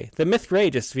gray. The myth gray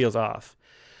just feels off.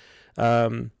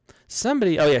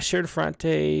 Somebody, Sharon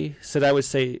Fronte said I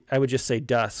would just say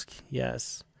dusk.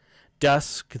 Yes.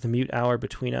 Dusk, the mute hour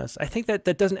between us. I think that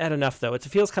doesn't add enough, though. It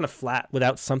feels kind of flat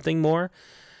without something more.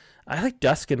 I like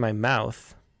dusk in my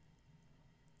mouth.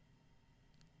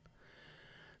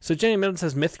 So Jenny Middleton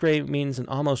says myth gray means an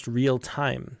almost real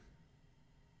time.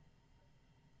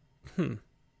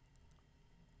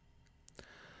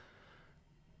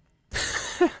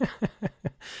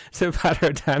 So Potter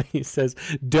O'Donoghue says,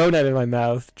 donut in my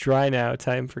mouth, dry now,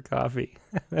 time for coffee.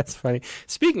 That's funny.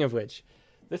 Speaking of which,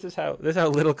 this is how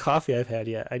little coffee I've had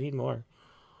yet. I need more.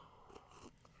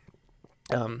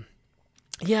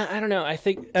 Yeah, I don't know.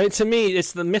 To me,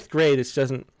 it's the myth gray that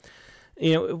doesn't,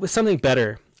 it was something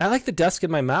better. I like the dusk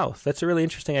in my mouth. That's a really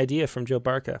interesting idea from Joe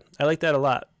Barca. I like that a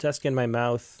lot. Dusk in my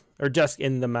mouth, or dusk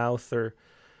in the mouth, or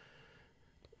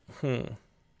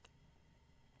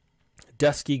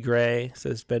dusky gray,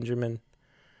 says Benjamin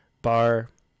Barr.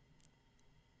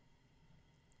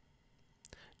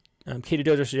 Katie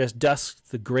Dozier suggests dusk,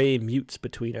 the gray mutes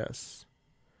between us.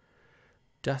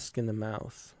 Dusk in the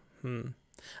mouth.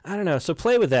 I don't know. So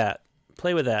play with that.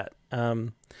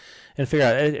 And figure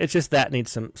out. It's just that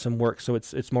needs some work, so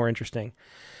it's more interesting.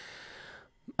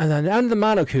 And then down to the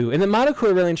monoku. And the monoku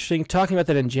are really interesting, talking about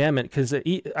that enjambment, because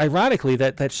ironically,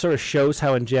 that sort of shows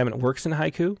how enjambment works in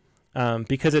haiku.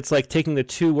 Because it's like taking the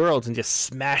two worlds and just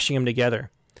smashing them together.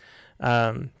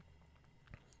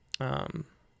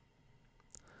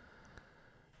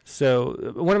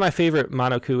 So one of my favorite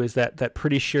monoku is that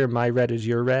pretty sure my red is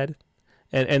your red,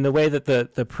 and the way that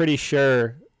the pretty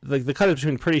sure, the cut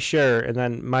between pretty sure and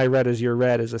then my red is your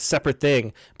red is a separate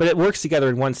thing, but it works together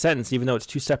in one sentence, even though it's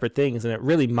two separate things, and it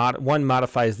really one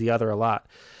modifies the other a lot,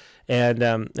 and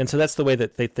so that's the way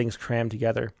that things cram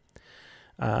together.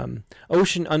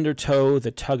 Ocean undertow,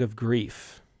 the tug of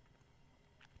grief.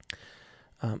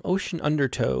 Ocean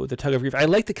undertow, the tug of grief. I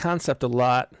like the concept a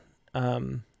lot,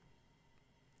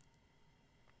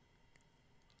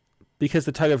 because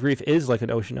the tug of grief is like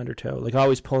an ocean undertow, like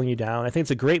always pulling you down. I think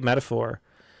it's a great metaphor.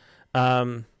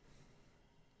 But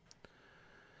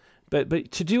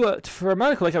to do for a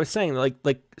monocle, like I was saying,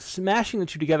 like smashing the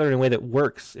two together in a way that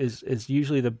works is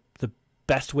usually the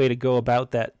best way to go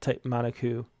about that type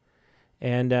monoku.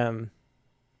 And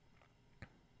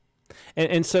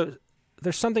so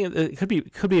there's something that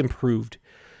could be improved,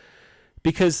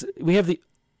 because we have the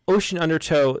ocean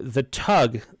undertow, the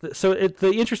tug. So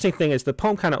the interesting thing is the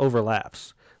poem kind of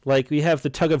overlaps. Like we have the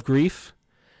tug of grief,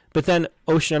 but then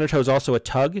ocean undertow is also a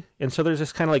tug, and so there's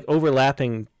this kind of like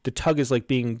overlapping. The tug is like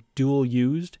being dual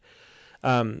used.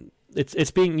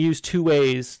 It's being used two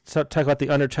ways. So talk about the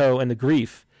undertow and the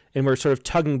grief, and we're sort of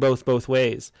tugging both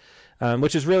ways.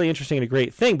 Which is really interesting and a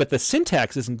great thing, but the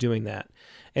syntax isn't doing that.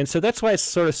 And so that's why it's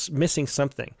sort of missing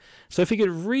something. So if you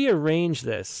could rearrange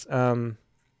this,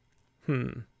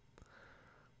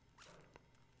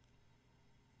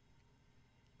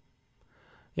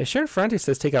 Yeah, Sharon Fronte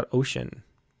says take out ocean.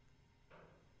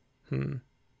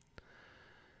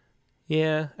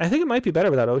 Yeah, I think it might be better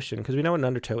without ocean because we know what an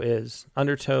undertow is.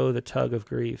 Undertow, the tug of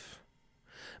grief.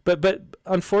 But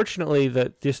unfortunately,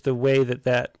 just the way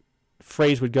that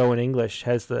phrase would go in English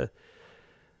has the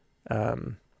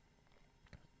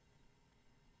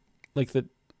like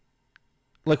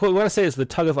what we want to say is the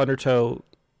tug of undertow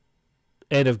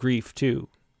and of grief too.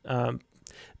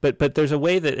 But there's a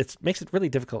way that it makes it really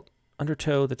difficult.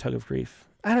 Undertow, the tug of grief.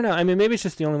 I don't know. I mean, maybe it's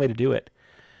just the only way to do it.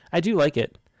 I do like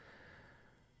it.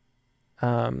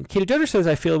 Katie Doder says,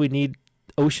 I feel we need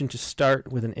ocean to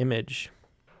start with an image.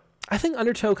 I think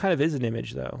undertow kind of is an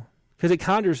image, though, because it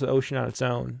conjures the ocean on its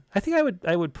own. I think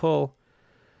I would pull...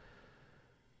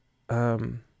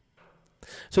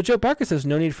 So Joe Barker says,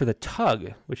 no need for the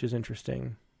tug, which is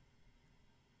interesting.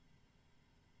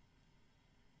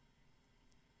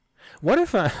 What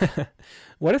if I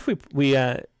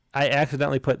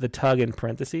accidentally put the tug in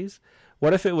parentheses?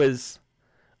 What if it was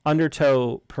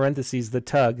undertow parentheses the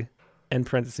tug and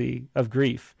parentheses of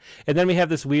grief, and then we have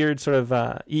this weird sort of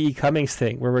E.E. Cummings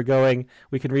thing where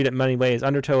we can read it many ways.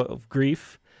 Undertow of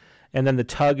grief, and then the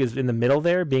tug is in the middle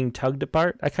there, being tugged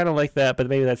apart. I kind of like that, but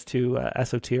maybe that's too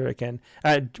esoteric. And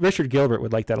Richard Gilbert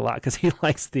would like that a lot because he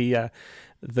likes the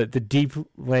deep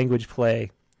language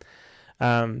play.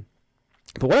 But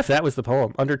what if that was the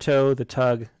poem? Undertow, the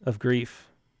tug of grief.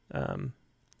 That'd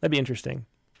be interesting.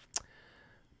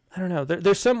 I don't know.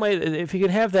 There's some way if you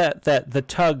could have that the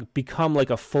tug become like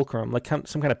a fulcrum, like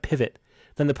some kind of pivot,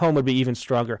 then the poem would be even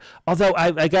stronger. Although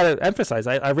I gotta emphasize,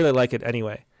 I really like it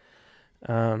anyway.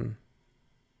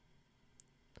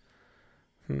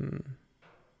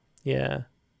 Yeah.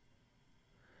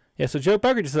 Yeah. So Joe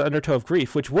Barker just said undertow of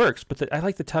grief, which works, but I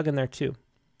like the tug in there too.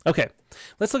 Okay,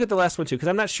 let's look at the last one too, because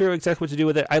I'm not sure exactly what to do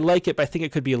with it. I like it, but I think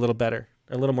it could be a little better,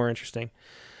 a little more interesting,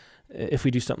 if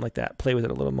we do something like that. Play with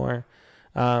it a little more.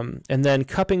 And then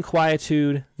cupping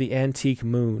quietude, the antique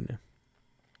moon.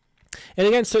 And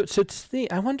again, so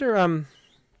I wonder. Let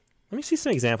me see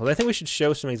some examples. I think we should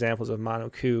show some examples of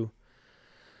monoku.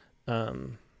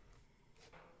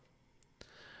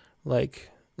 Like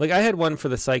I had one for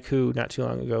the Saiku not too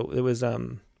long ago. It was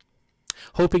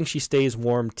hoping she stays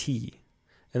warm tea.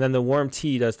 And then the warm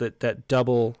tea does that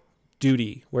double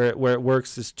duty where it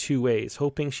works is two ways.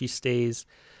 Hoping she stays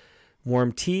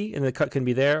warm tea, and the cut can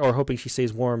be there, or hoping she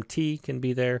stays warm tea can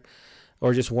be there,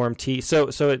 or just warm tea. So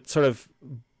it sort of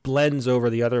blends over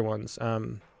the other ones.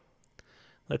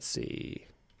 Let's see.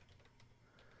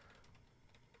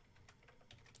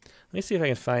 Let me see if I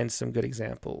can find some good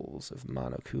examples of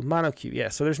monoku. Monoku, yeah.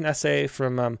 So there's an essay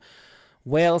from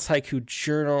Wales Haiku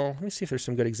Journal. Let me see if there's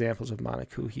some good examples of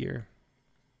monoku here.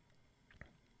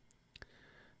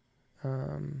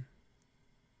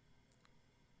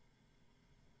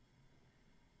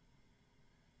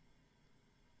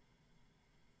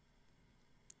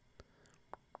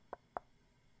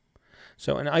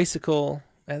 So an icicle.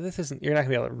 This isn't. You're not gonna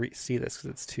be able to see this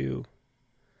because it's too.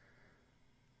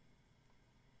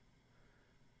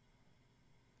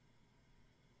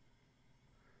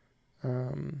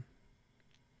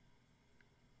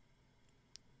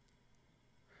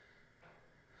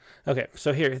 Okay,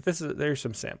 so here, there's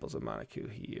some samples of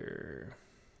monoku here.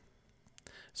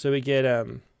 So we get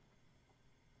an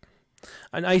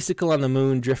icicle on the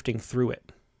moon drifting through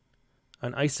it.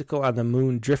 An icicle on the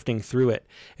moon drifting through it.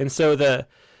 And so do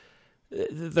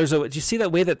you see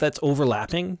that way that's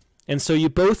overlapping? And so you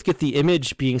both get the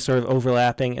image being sort of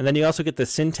overlapping, and then you also get the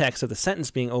syntax of the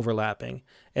sentence being overlapping.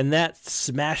 And that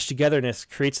smashed togetherness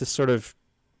creates this sort of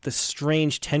this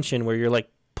strange tension where you're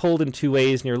like pulled in two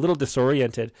ways and you're a little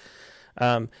disoriented,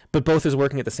 but both is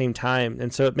working at the same time.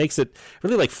 And so it makes it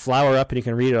really like flower up, and you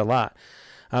can read it a lot.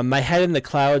 My head in the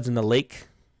clouds in the lake,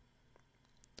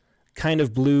 kind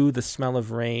of blue, the smell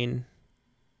of rain.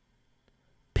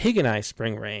 Pig and I,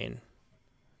 spring rain.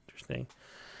 Interesting.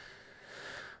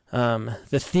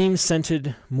 The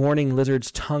theme-scented morning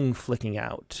lizard's tongue flicking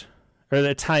out. Or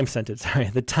the time-scented, sorry.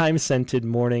 The time-scented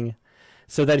morning.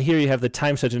 So then here you have the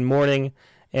time-scented morning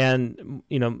and,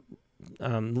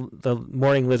 the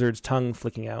morning lizard's tongue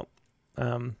flicking out.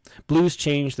 Blues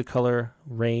change the color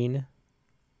rain.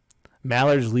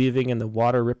 Mallards leaving in the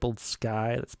water-rippled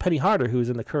sky. That's Penny Harder, who was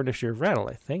in the current issue of Rattle,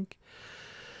 I think.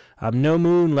 No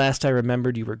moon, last I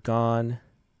remembered you were gone.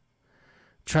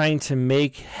 Trying to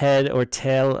make head or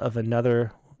tail of an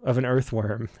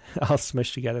earthworm, all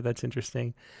smushed together. That's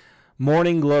interesting.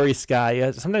 Morning glory sky.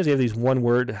 Yeah, sometimes you have these one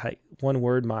word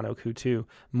monoku too.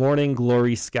 Morning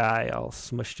glory sky, all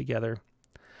smushed together.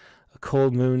 A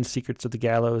cold moon, secrets of the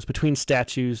gallows. Between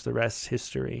statues, the rest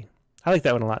history. I like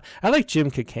that one a lot. I like Jim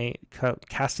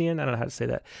Cassian. I don't know how to say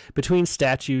that. Between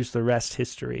statues, the rest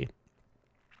history.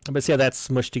 But see how that's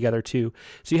smushed together too.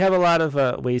 So you have a lot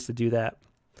of ways to do that.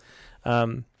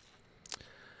 So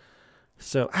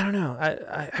I don't know.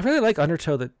 I really like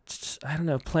Undertow. I don't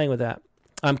know, playing with that.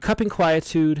 Cupping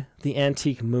Quietude, the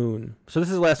Antique Moon. So this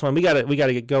is the last one. We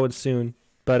gotta get going soon.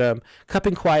 But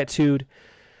Cupping Quietude.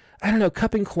 I don't know.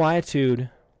 Cupping Quietude.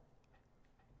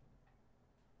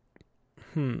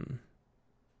 And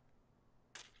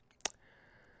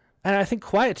I think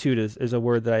quietude is a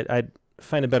word that I'd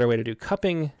find a better way to do.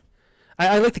 Cupping,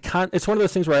 I like it's one of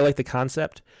those things where I like the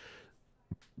concept,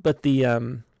 but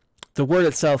the word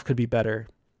itself could be better.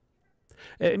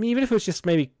 I mean, even if it was just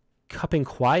maybe cupping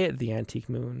quiet the antique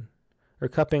moon, or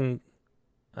cupping,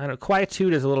 I don't know,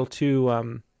 quietude is a little too, I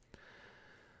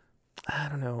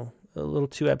don't know, a little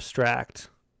too abstract.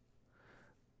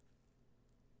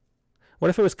 What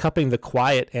if it was cupping the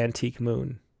quiet antique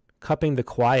moon? Cupping the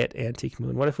quiet antique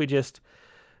moon. What if we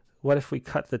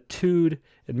cut the tude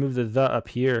and move the up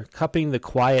here? Cupping the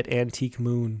quiet antique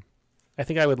moon. I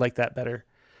think I would like that better.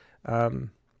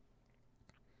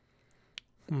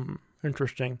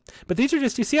 Interesting. But these are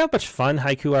just, you see how much fun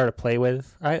haiku are to play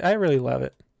with? I really love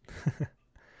it.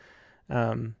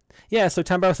 Yeah, so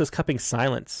Tom Brown says cupping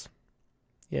silence.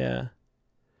 Yeah.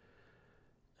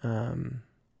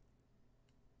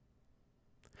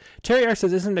 Terry R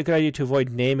says, isn't it a good idea to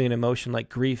avoid naming an emotion like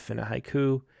grief in a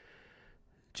haiku?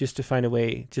 Just to find a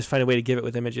way to give it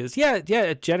with images. Yeah,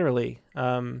 generally.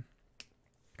 What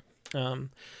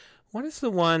is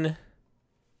the one?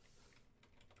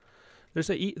 There's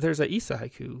a Isa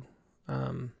haiku.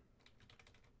 How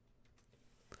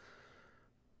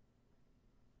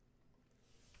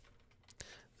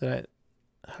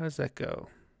does that go?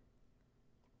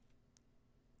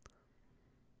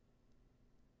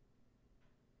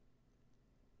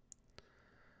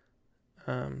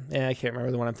 Yeah, I can't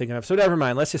remember the one I'm thinking of. So never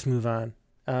mind. Let's just move on.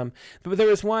 But there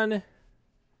was one,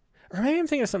 or maybe I'm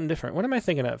thinking of something different. What am I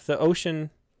thinking of? The ocean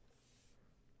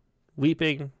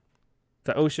weeping,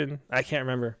 the ocean. I can't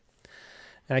remember,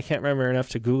 and I can't remember enough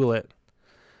to Google it.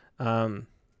 I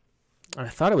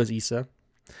thought it was Isa,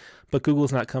 but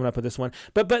Google's not coming up with this one.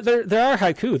 But there are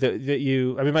haiku that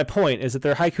you. I mean, my point is that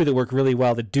there are haiku that work really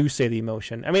well that do say the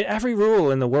emotion. I mean, every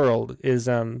rule in the world is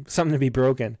something to be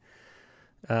broken.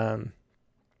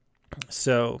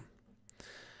 So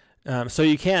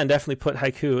you can definitely put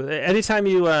haiku. Anytime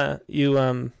you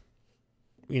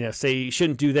say you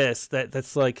shouldn't do this,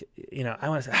 that's like, I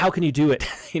want to say, how can you do it?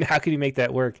 How can you make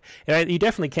that work? And you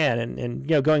definitely can. And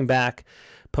going back,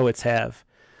 poets have.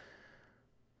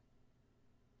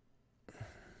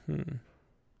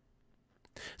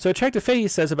 So Attractive Faye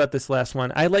says about this last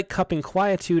one, I like cupping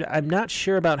quietude. I'm not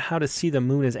sure about how to see the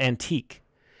moon as antique.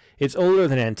 It's older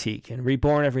than antique and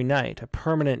reborn every night, a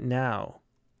permanent now.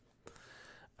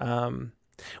 Well,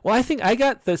 I think I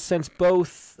got the sense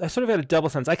both. I sort of had a double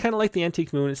sense. I kind of like the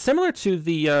antique moon. It's similar to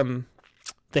the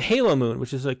halo moon,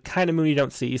 which is a kind of moon you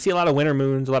don't see. You see a lot of winter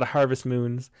moons, a lot of harvest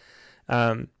moons.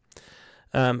 A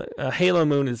halo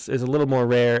moon is a little more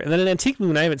rare. And then an antique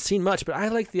moon I haven't seen much, but I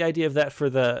like the idea of that for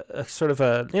the sort of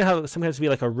a, how sometimes it'd be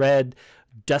like a red,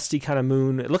 dusty kind of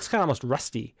moon. It looks kind of almost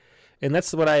rusty. And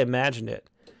that's what I imagined it.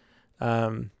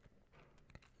 And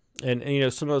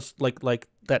some of those like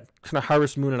that kind of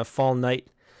harvest moon on a fall night,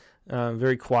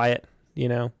 very quiet,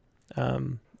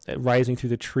 rising through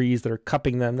the trees that are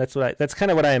cupping them. That's kind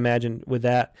of what I imagined with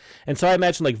that. And so I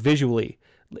imagine like visually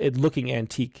it looking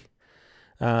antique.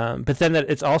 But then that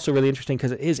it's also really interesting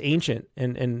because it is ancient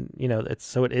and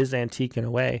it is antique in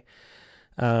a way.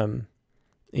 Even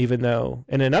though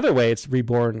in another way it's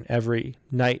reborn every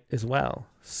night as well.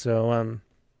 So,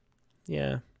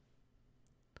 yeah.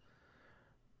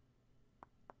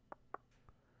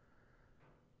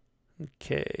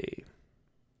 Okay.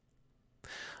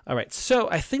 All right. So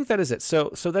I think that is it.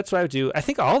 So that's what I would do. I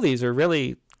think all these are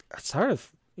really sort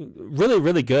of really,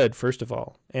 really good, first of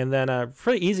all. And then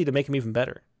pretty easy to make them even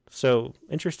better. So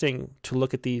interesting to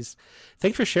look at these.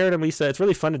 Thanks for sharing them, Lisa. It's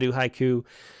really fun to do haiku.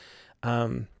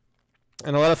 And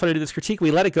a lot of fun to do this critique. We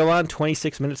let it go on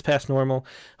 26 minutes past normal.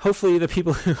 Hopefully the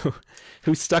people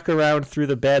who stuck around through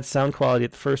the bad sound quality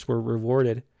at the first were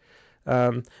rewarded.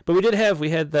 But we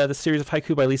had the series of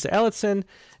haiku by Lisa Alletson,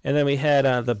 and then we had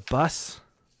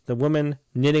the woman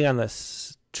knitting on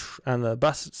the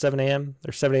bus at 7 a.m.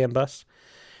 or 7 a.m. bus,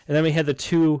 and then we had the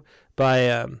two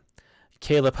by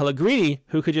Kayla Pellegrini,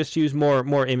 who could just use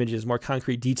more images, more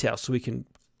concrete details, so we can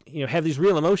have these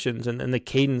real emotions and the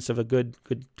cadence of a good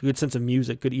sense of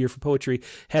music, good ear for poetry,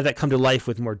 have that come to life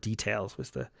with more details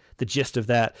was the gist of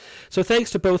that. So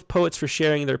thanks to both poets for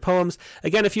sharing their poems.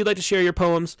 Again, if you'd like to share your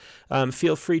poems,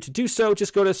 feel free to do so.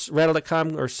 Just go to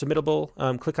rattle.com or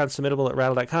submittable, click on submittable at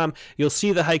rattle.com. You'll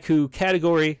see the haiku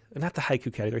category, not the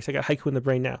haiku category, so I got haiku in the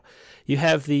brain now. You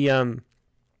have the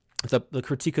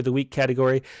critique of the week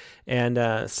category,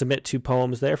 and submit 2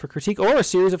 poems there for critique, or a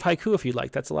series of haiku if you'd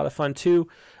like. That's a lot of fun too.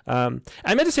 I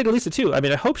meant to say to Lisa too,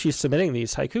 I hope she's submitting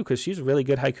these haiku because she's a really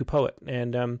good haiku poet.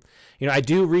 And I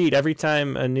do read every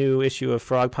time a new issue of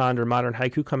Frog Pond or Modern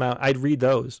Haiku come out. I'd read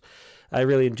those. I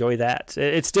really enjoy that.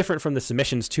 It's different from the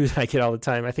submissions too that I get all the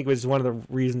time. I think it was one of the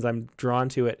reasons I'm drawn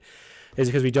to it is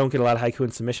because we don't get a lot of haiku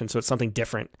in submissions, so it's something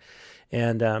different.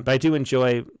 And but I do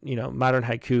enjoy Modern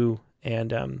Haiku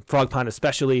and Frog Pond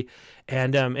especially,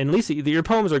 and Lisa, your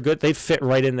poems are good. They fit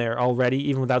right in there already,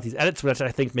 even without these edits, which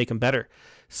I think make them better.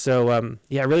 So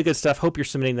yeah, really good stuff. Hope you're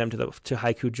submitting them to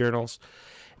haiku journals.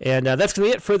 And that's going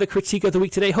to be it for the critique of the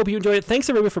week today. Hope you enjoyed it. Thanks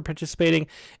everybody for participating.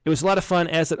 It was a lot of fun,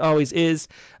 as it always is.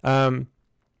 Let's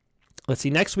see,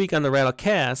 next week on the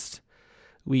Rattlecast,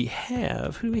 we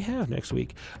have, who do we have next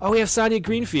week? Oh, we have Sonia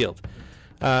Greenfield.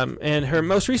 And her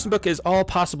most recent book is All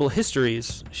Possible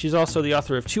Histories. She's also the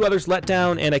author of 2 others, Let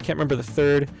Down, and I can't remember the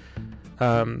third.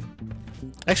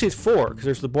 Actually, it's 4, because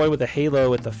there's The Boy with a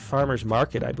Halo at the Farmer's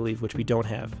Market, I believe, which we don't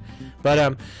have.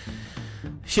 But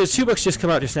she has 2 books just come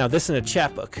out just now, this and a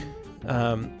chapbook.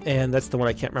 And that's the one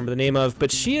I can't remember the name of.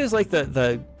 But she is like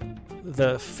the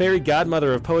fairy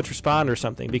godmother of Poets Respond or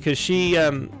something, because she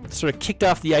sort of kicked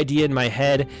off the idea in my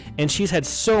head, and she's had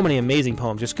so many amazing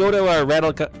poems. Just go to our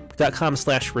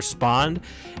rattle.com/respond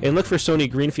and look for Sonia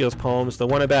Greenfield's poems. The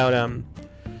one about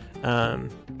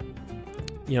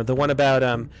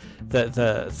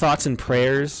the thoughts and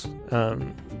prayers,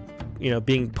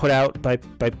 being put out by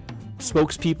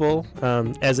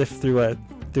spokespeople as if through a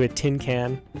tin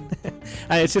can.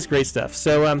 It's just great stuff.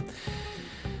 So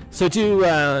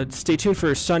do stay tuned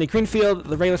for Sonia Greenfield,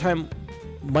 the regular time,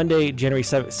 Monday, January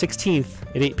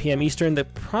 16th at 8 p.m. Eastern. The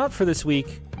prompt for this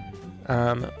week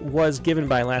was given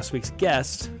by last week's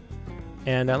guest.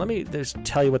 And let me just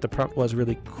tell you what the prompt was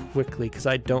really quickly, because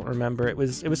I don't remember. It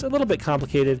was a little bit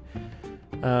complicated.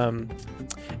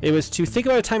 It was to think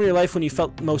about a time in your life when you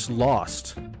felt most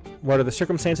lost. What are the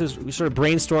circumstances? We sort of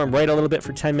brainstorm, write a little bit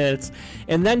for 10 minutes,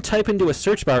 and then type into a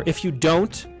search bar, if you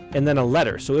don't, and then a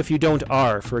letter. So if you don't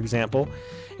are, for example,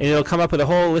 and it'll come up with a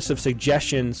whole list of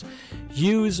suggestions.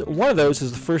 Use one of those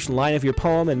as the first line of your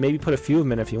poem, and maybe put a few of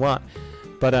them in if you want.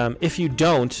 But if you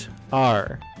don't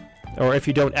are, or if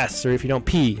you don't S, or if you don't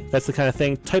P, that's the kind of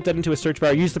thing. Type that into a search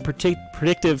bar. Use the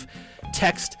predictive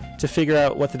text to figure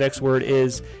out what the next word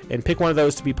is, and pick one of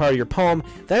those to be part of your poem.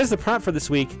 That is the prompt for this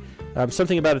week.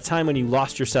 Something about a time when you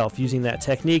lost yourself using that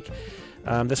technique.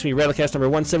 That's going to be Rattlecast number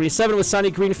 177 with Sonia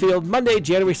Greenfield, Monday,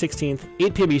 January 16th,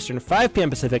 8 p.m. Eastern, 5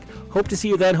 p.m. Pacific. Hope to see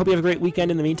you then. Hope you have a great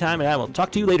weekend in the meantime, and I will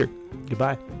talk to you later.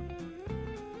 Goodbye.